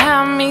love that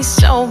had me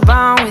so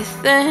bound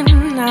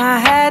within, I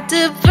had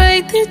to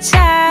break the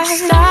tie.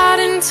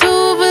 Starting to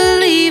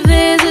believe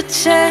there's a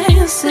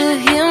chance to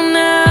heal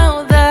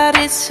now that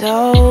it's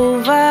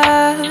over.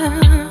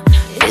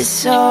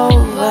 It's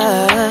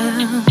over.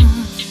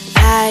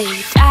 Like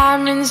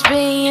diamonds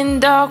being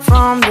dug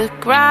from the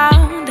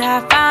ground,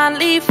 I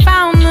finally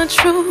found the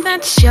truth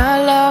that your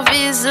love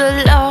is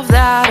a love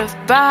that I've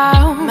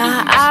bound.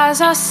 My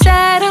eyes are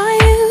set on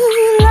you,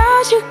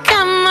 Lord, you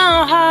got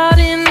my heart,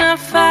 and I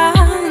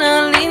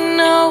finally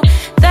know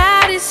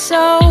that it's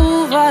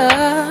over.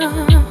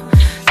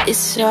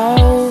 It's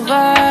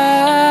over.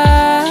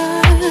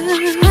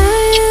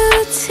 Will you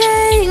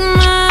take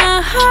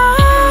my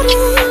heart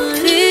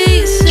in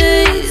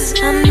pieces?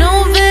 I know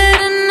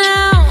better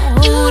now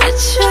who to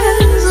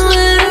trust,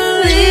 where to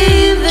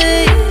leave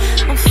it.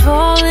 I'm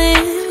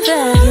falling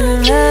back in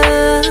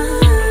love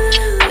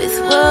with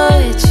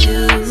what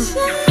you.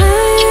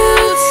 Will you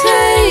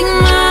take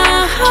my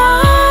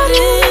heart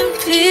in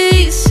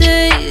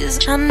pieces?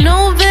 I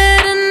know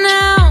better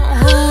now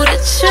who to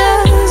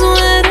trust,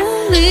 where to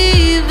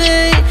leave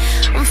it.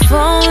 I'm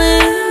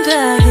falling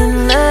back in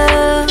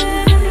love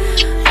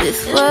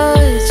with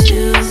what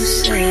you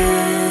said.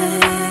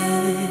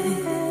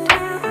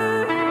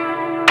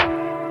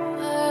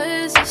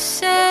 Words you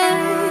said.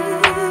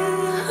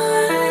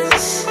 Words you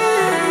said.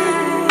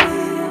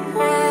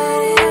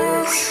 What you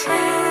said.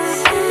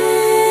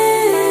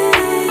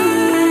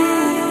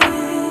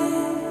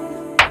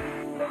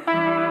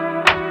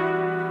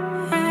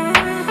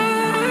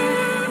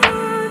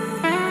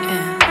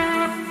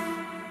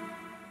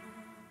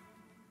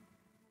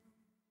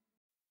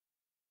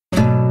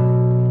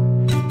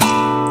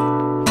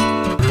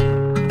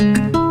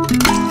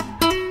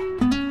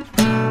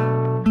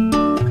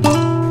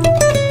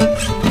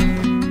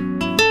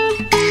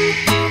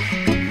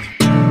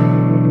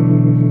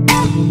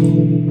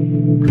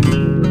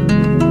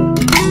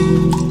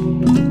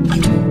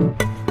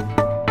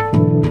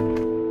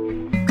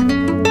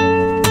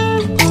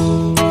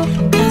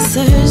 I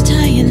searched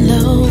high and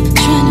low,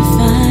 trying to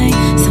find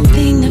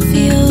something to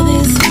fill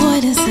this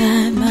void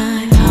inside my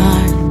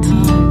heart.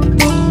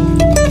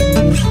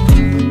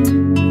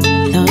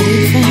 Thought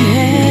if I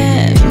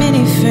had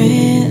many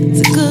friends,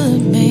 a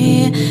good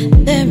man,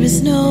 there is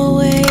no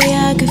way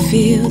I could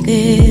feel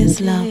this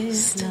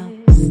lost.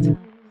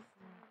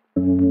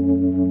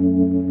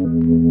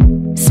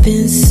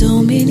 Spent so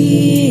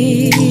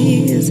many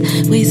years,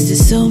 wasted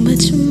so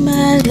much of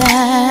my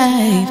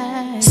life,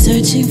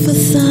 searching for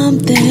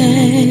something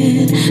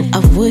I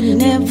would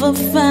never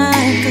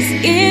find, 'cause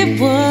it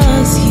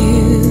was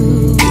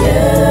you.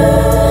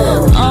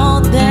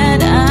 All that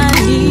I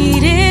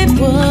needed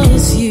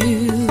was you.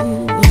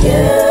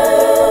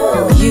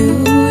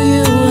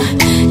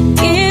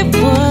 It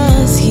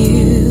was you,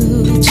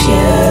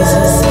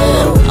 Jesus.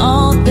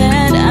 All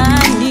that I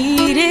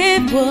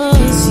needed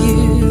was you.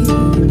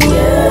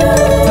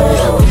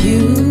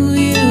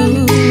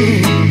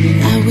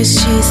 I was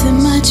chasing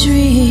my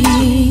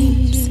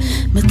dreams,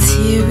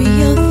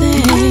 material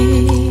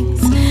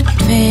things,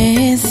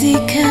 fancy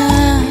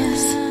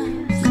cars,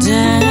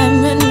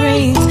 diamond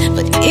rings,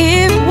 but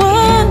it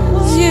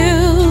was you.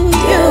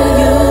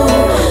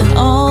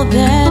 All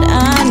that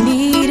I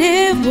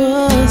needed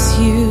was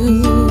you.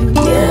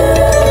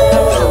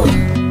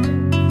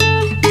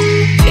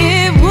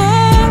 It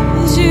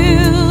was you.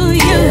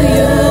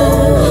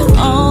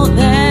 All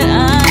that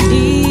I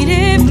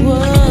needed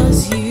was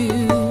you.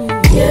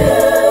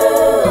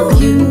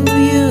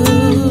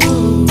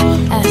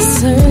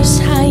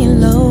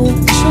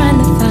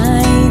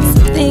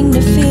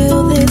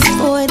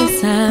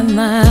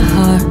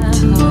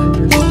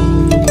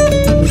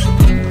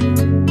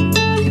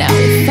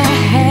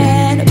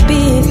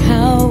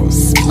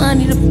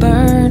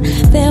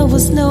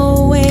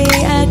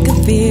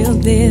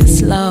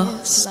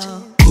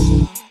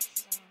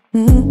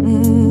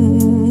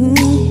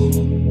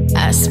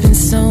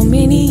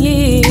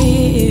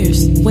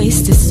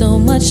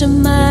 much of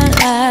my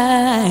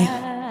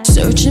life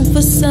searching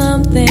for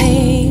something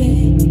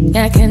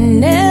I can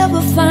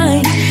never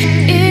find.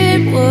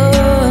 It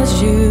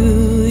was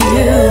you,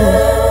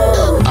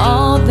 you.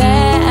 All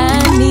that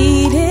I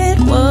needed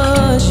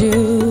was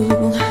you,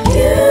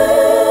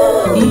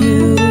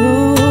 you.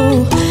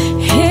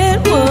 It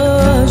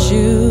was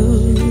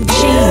you,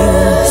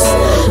 Jesus.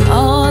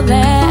 All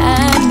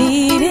that I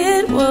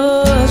needed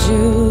was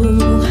you.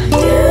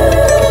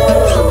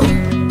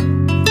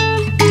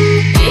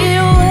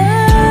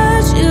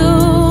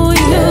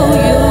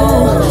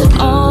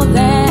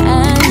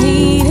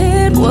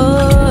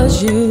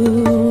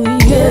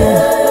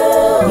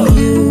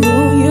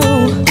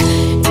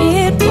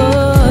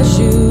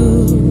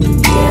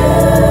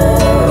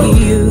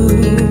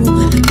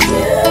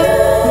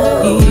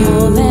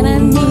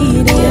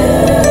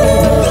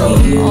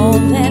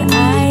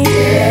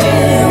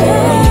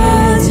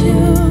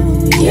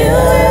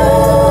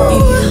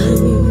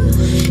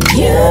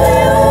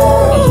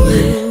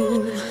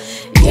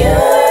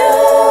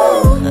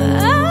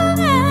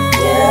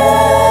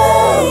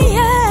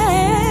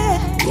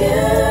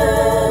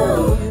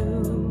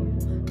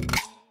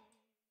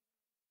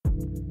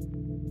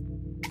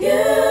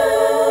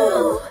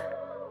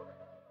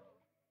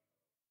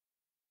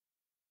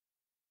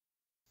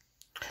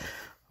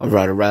 All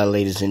right,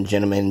 ladies and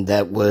gentlemen,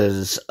 that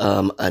was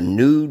a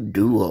new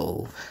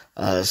duo,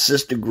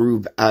 sister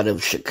group out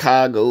of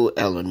Chicago,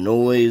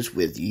 Illinois,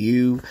 with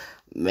you.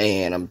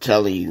 Man, I'm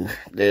telling you,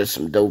 there's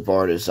some dope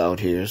artists out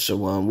here. So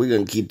we're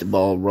going to keep the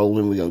ball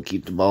rolling. We're going to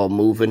keep the ball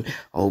moving.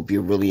 I hope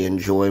you're really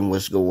enjoying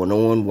what's going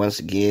on. Once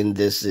again,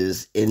 this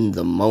is In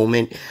the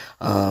Moment,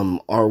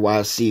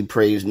 RYC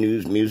Praise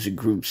News Music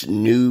Group's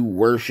new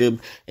worship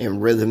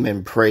and rhythm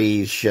and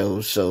praise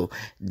show. So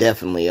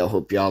definitely, I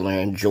hope y'all are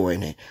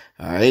enjoying it.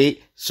 All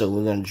right, so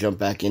we're going to jump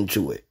back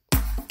into it.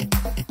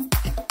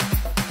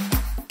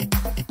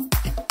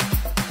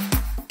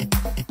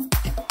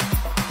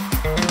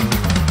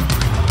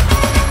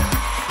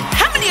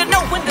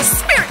 When the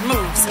spirit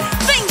moves,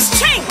 things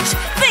change,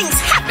 things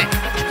happen.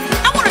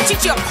 I want to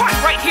teach you a part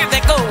right here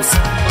that goes,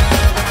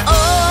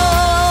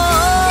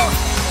 oh,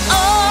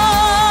 oh,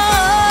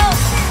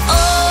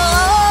 oh,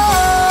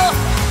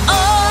 oh,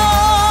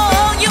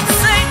 oh. You can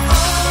say,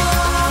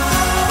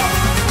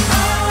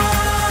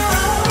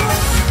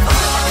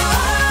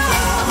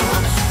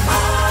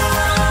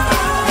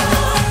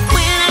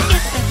 when I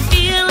get that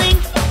feeling,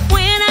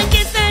 when I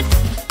get that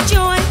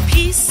joy,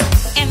 peace,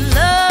 and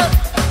love,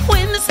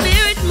 when the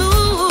spirit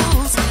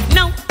moves,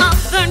 no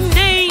other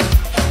name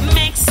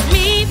makes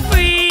me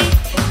free.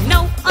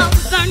 No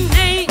other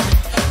name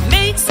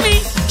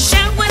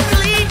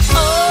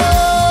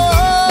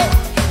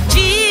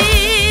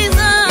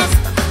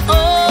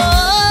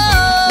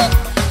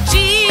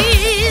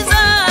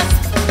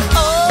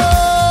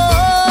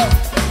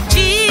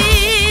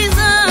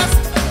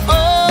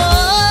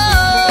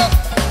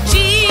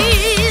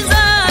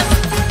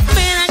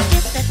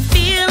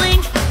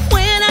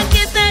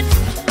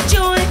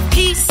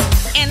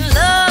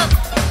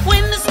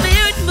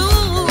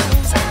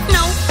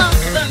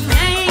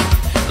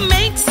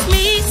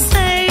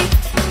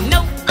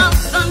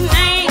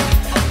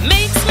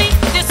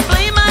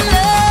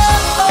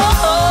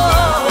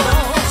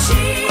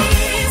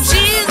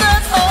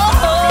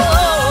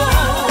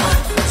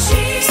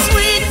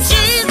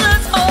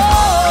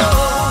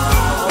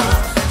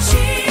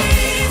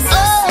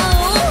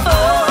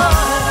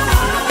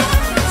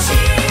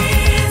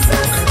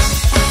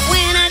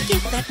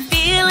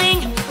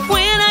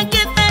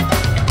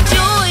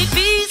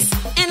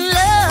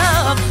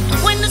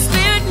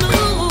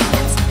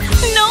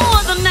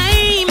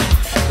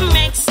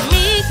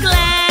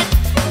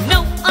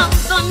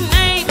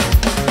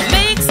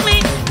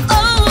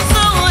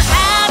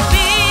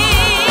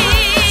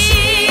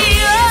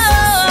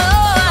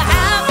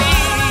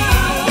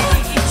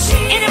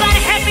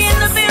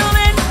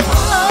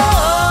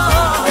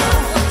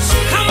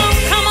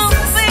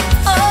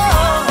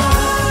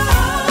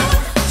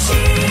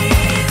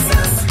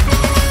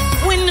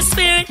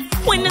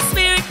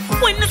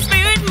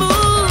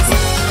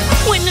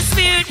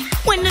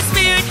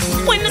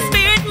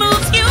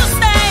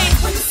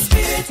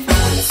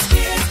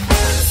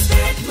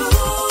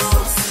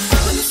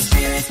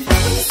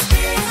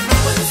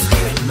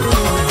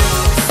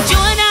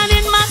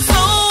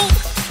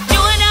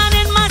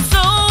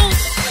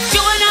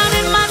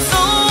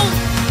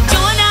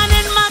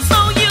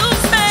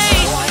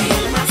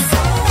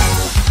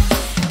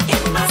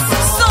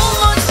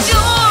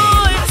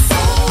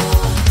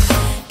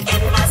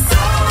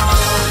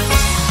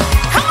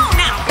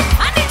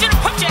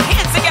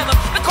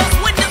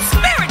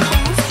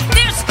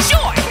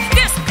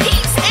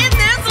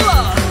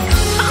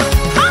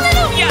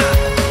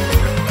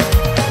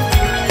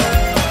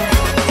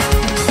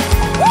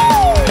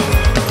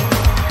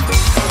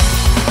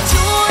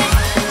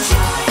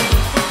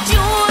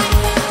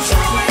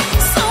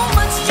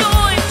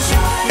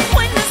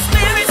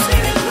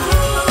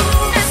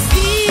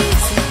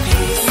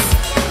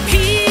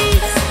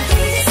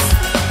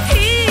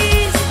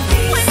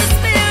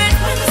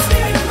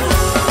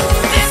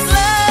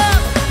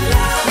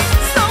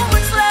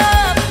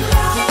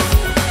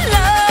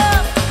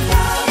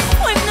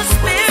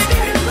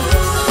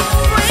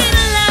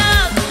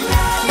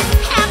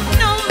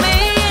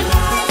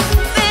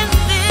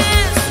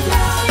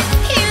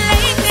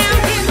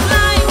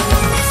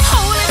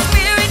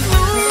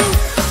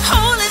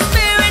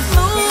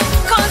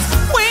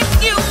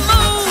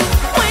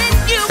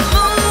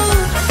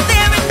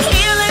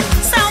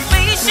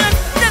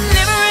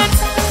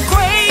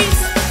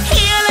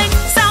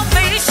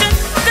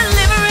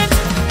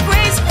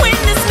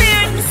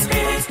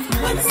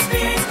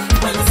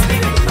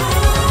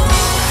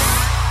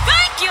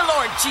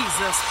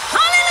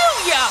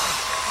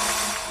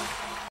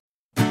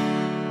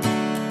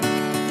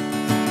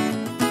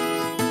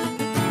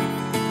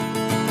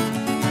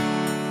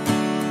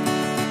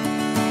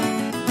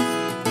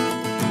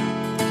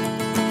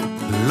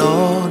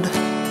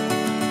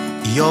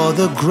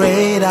You're the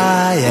great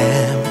I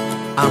am.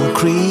 I'm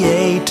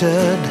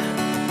created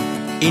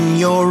in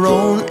your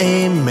own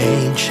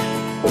image.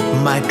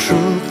 My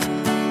truth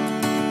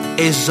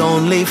is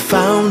only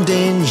found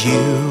in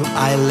you.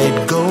 I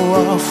let go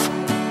of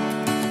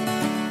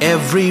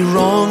every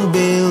wrong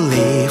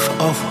belief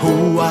of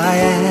who I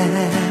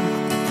am.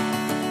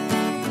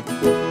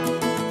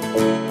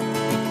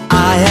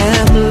 I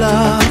am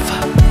love,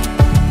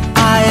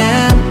 I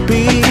am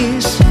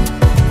peace,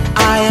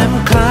 I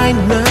am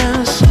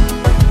kindness,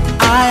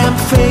 I am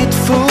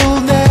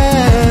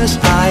faithfulness,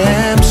 I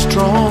am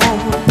strong,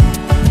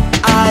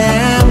 I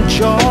am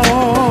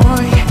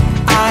joy,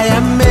 I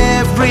am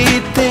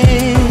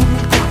everything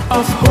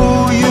of who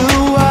you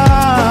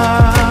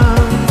are.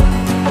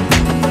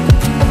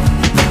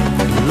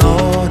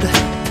 Lord,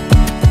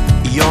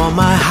 you're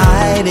my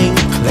hiding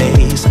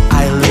place.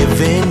 I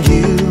live in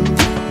you,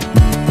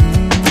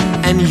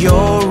 and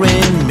you're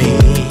in me.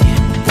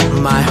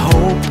 My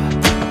hope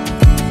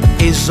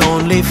is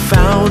only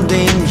found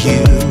in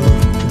you.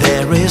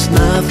 There is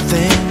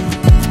nothing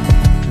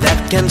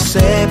that can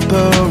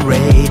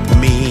separate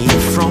me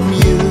from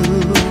you.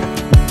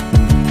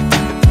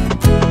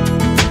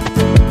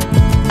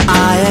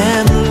 I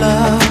am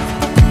love,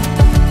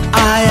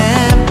 I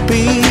am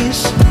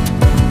peace,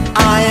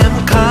 I am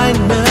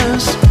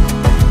kindness,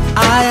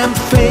 I am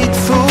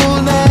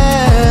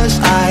faithfulness,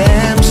 I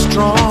am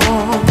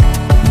strong,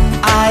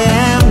 I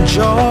am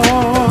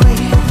joy,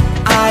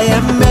 I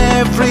am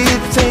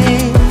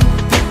everything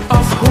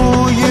of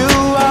who you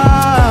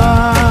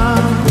are.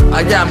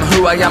 I am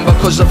who I am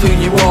because of who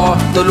you are.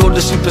 The Lord, the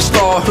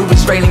superstar, who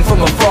is reigning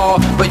from afar.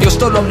 But you're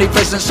still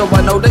omnipresent, so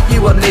I know that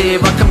you are near.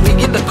 I can be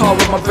in the car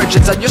with my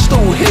brethren and you're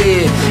still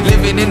here,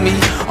 living in me.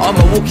 I'm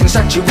a walking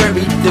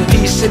sanctuary. The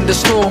peace in the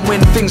storm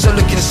when things are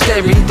looking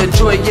scary. The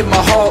joy in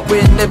my heart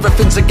when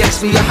everything's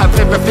against me. I have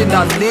everything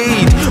I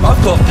need, I've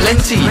got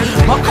plenty.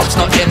 My cup's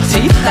not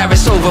empty, now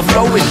it's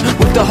overflowing.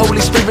 With the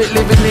Holy Spirit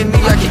living in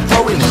me, I keep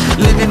growing.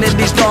 Living in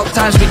these dark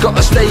times, we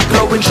gotta stay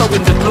glowing.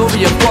 Showing the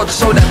glory of God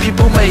so that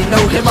people may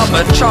know Him. I'm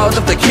a child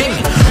of the King,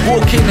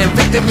 walking in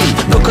victory.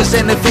 Not cause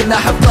anything I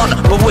have done,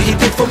 but what He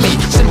did for me.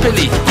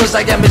 Simply cause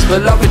I am His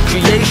beloved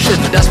creation.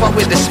 That's why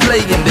we're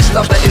displaying this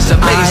love that is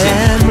amazing.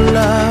 I am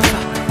love,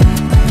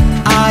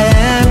 I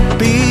am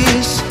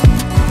peace,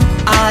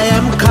 I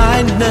am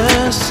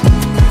kindness,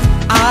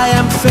 I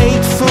am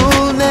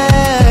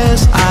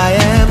faithfulness, I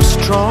am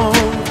strong,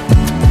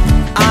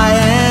 I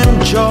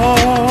am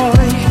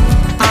joy,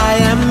 I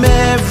am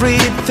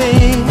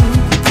everything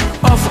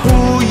of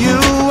who you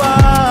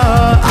are.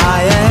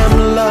 I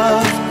am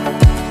love,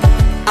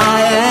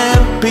 I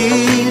am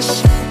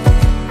peace,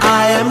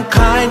 I am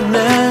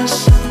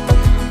kindness,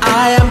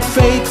 I am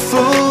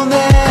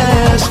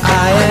faithfulness,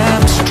 I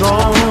am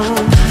strong,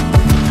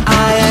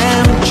 I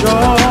am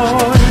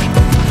joy,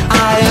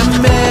 I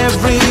am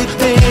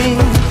everything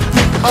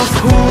of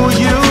who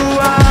you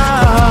are.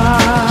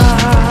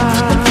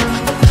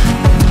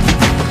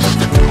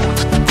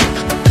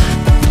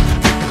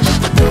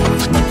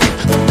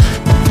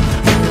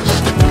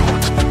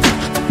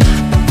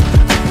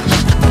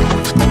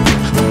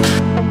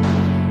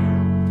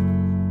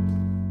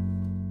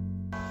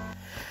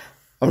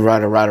 All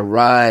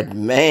right,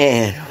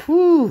 man.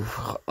 Whew.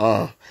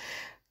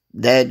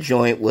 That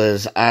joint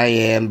was I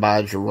Am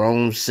by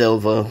Jerome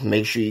Silva.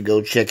 Make sure you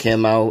go check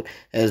him out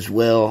as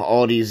well.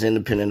 All these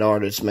independent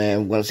artists,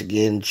 man, once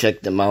again,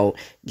 check them out.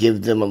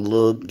 Give them a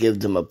look, give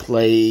them a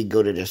play.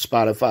 Go to their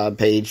Spotify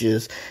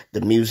pages.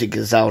 The music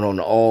is out on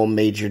all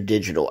major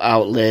digital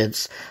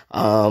outlets.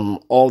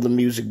 All the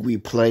music we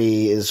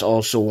play is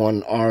also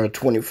on our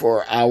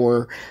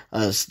 24-hour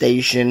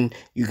station.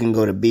 You can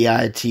go to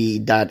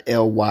bit.ly/RYC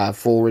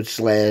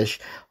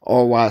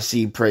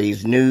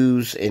Praise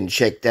News and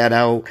check that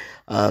out.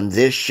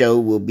 This show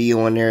will be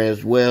on there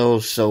as well.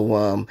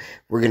 So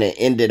we're going to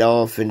end it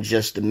off in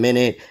just a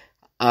minute.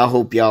 I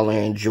hope y'all are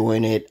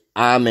enjoying it.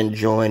 I'm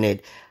enjoying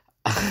it.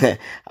 I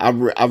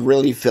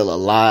really feel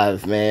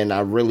alive, man.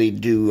 I really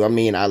do. I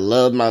mean, I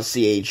love my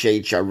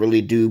CHH. I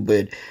really do.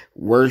 But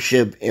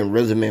worship and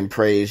rhythm and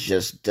praise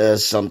just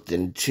does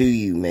something to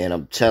you, man.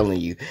 I'm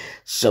telling you.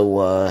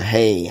 So,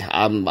 hey,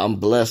 I'm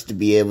blessed to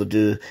be able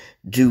to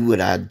do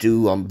what I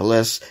do. I'm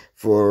blessed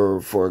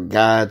for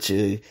God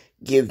to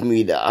give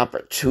me the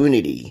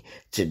opportunity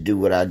to do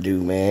what I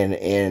do, man.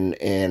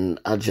 And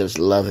I just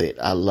love it.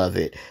 I love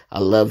it. I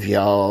love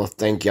y'all.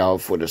 Thank y'all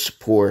for the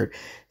support.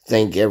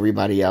 Thank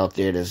everybody out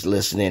there that's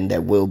listening,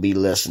 that will be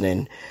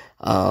listening.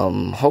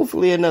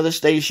 Hopefully another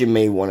station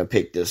may want to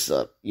pick this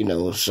up,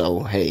 so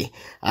hey,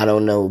 I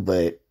don't know,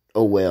 but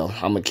oh well,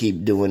 I'm gonna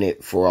keep doing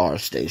it for our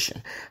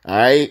station.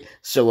 Alright,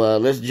 so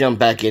let's jump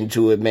back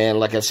into it, man.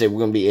 Like I said, we're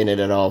gonna be ending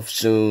it off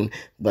soon,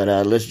 but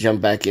let's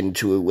jump back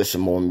into it with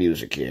some more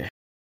music here.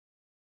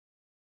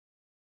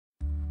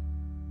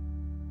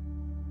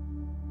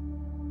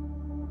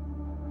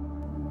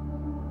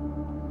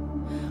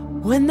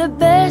 When the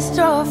best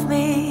of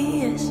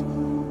me is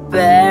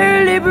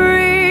barely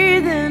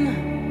breathing,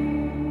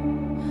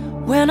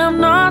 when I'm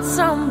not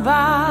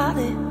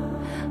somebody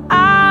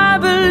I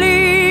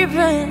believe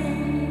in.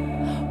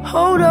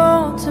 Hold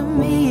on to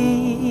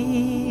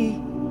me.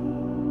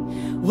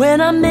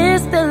 When I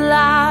miss the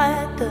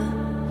light, the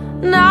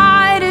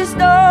night is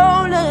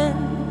stolen.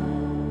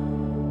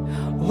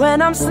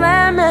 When I'm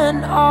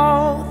slamming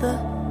all the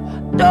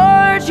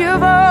doors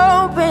you've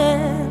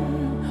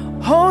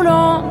opened, hold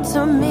on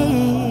to me.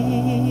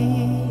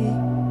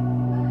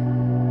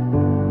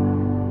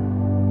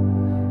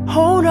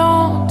 Hold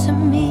on to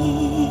me.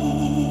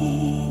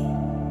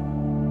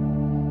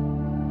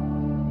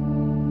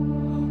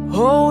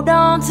 Hold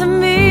on to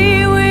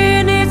me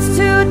when it's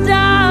too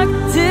dark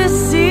to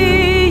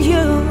see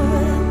you.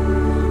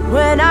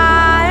 When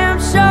I am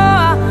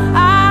sure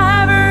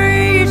I've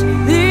reached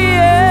the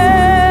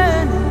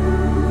end.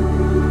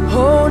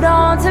 Hold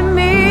on to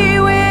me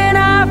when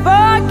I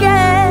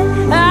forget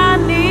I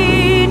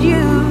need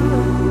you.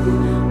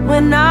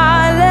 When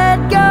I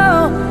let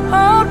go,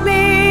 hold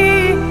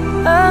me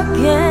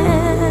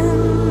again.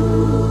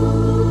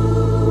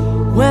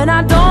 When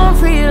I don't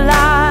feel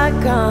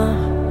like I'm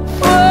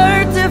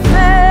worth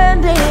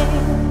defending.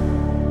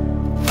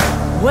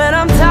 When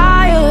I'm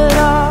tired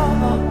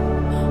of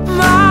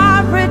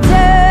my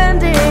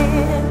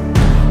pretending,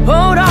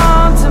 hold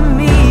on to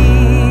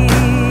me.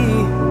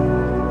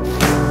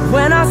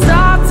 When I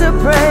start to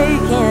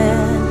break in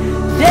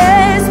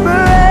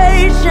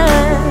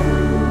desperation,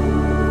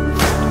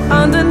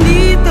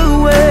 underneath the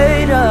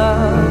weight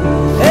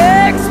of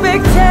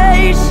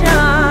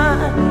expectation,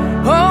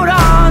 hold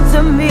on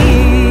to me.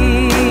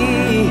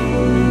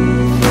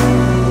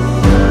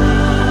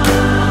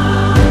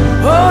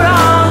 Hold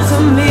on to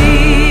me.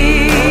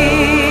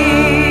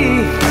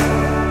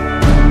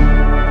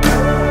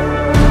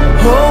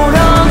 Hold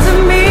on to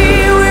me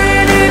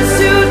when it's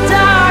too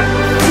dark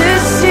to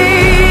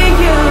see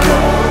you.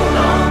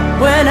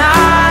 When I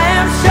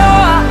am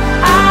sure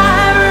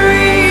I've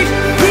reached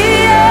the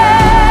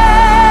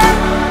end.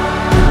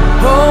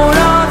 Hold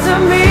on to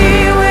me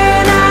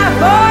when I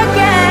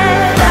forget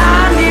I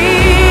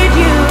need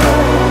you.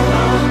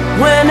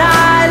 When I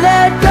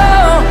let go,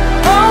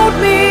 hold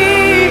me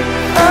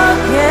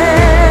again.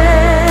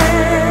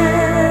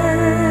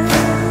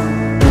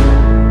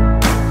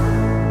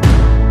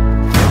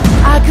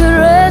 I could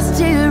rest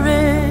here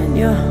in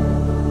your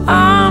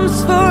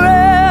arms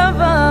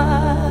forever,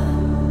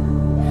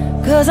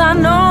 'cause I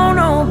know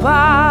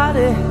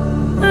nobody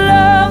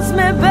loves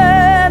me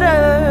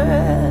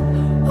better.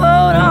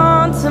 Hold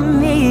on to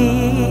me.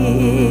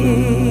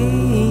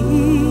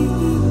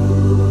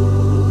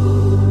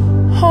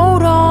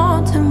 Hold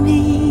on to me.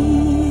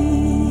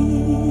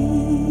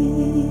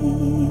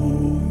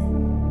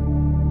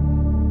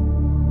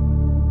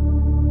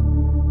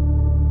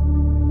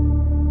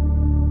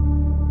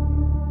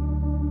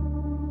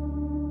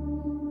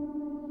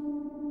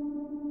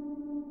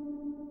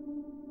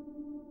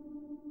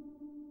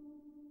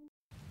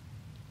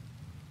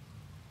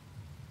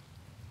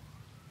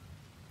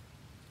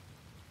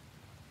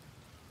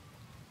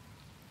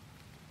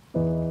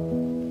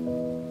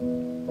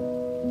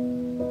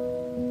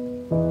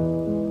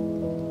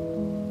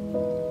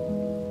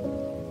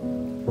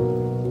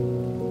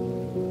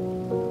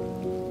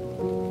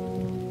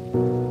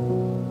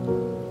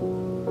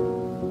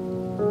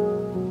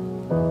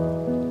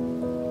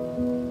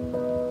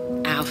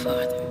 Our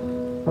Father,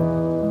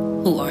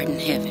 who art in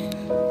heaven,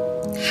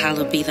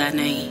 hallowed be thy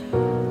name.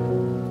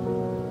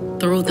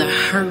 Through the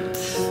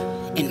hurts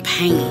and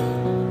pain,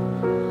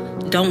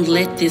 don't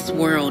let this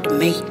world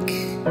make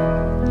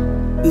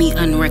me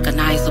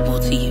unrecognizable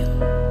to you.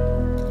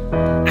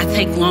 I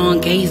take long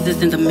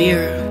gazes in the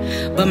mirror,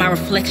 but my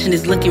reflection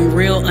is looking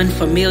real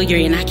unfamiliar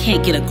and I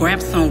can't get a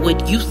grasp on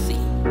what you see.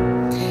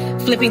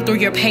 Flipping through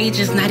your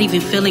pages, not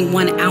even feeling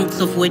 1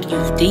 ounce of what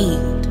you've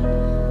deemed.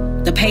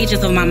 The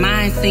pages of my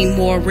mind seem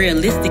more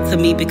realistic to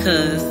me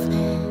because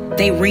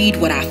they read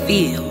what I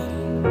feel.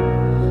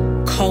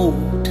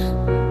 Cold,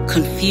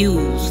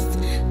 confused,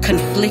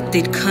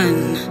 conflicted,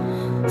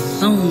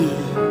 consumed.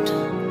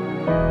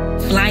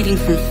 Flighting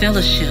from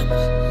fellowship,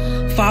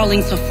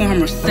 falling to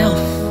former self,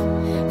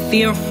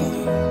 fearful,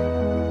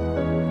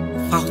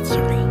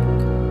 faltering.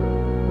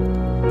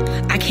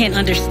 I can't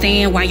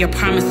understand why your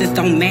promises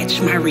don't match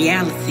my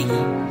reality.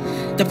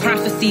 The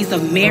prophecies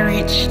of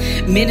marriage,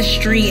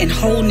 ministry, and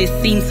wholeness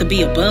seem to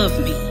be above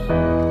me.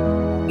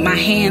 My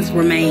hands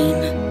remain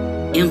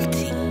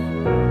empty.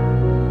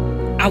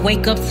 I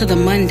wake up to the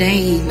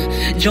mundane.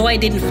 Joy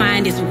didn't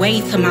find its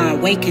way to my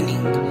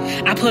awakening.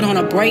 I put on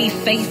a brave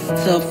face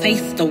to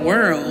face the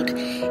world,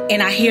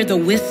 and I hear the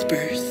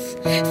whispers,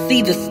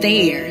 see the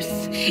stares.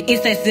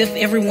 It's as if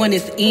everyone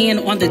is in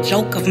on the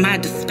joke of my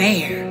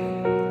despair.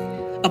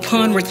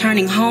 Upon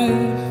returning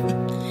home,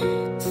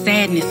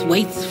 sadness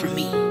waits for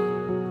me.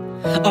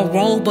 A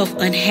robe of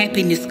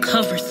unhappiness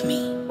covers me.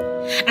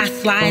 I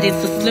slide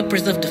into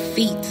slippers of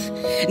defeat,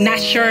 not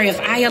sure if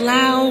I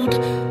allowed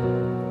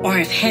or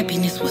if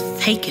happiness was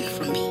taken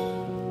from me.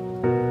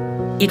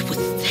 It was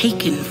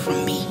taken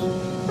from me.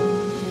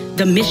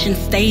 The mission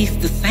stays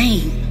the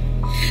same,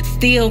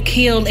 still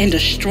kill and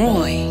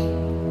destroy.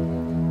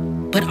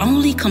 but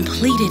only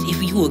completed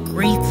if you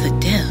agreed to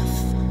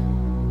death.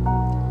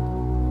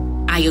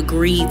 I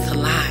agreed to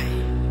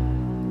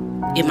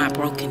lie in my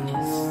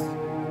brokenness.